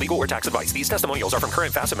investment, legal, or tax advice. These testimonials are from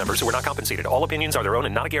current Facet members who are not compensated. All opinions are their own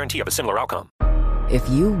and not a guarantee of a similar outcome. If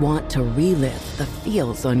you want to relive the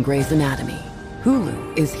feels on Grey's Anatomy,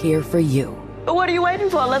 Hulu is here for you. But what are you waiting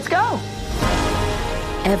for? Let's go.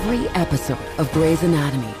 Every episode of Grey's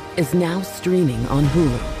Anatomy is now streaming on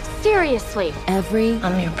Hulu. Seriously.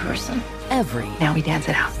 I'm your person. Every. Now we dance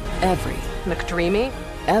it out. Every. McDreamy.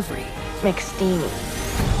 Every. McSteamy.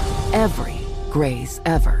 Every Grey's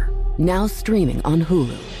ever. Now streaming on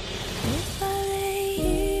Hulu.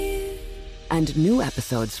 And new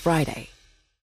episodes Friday.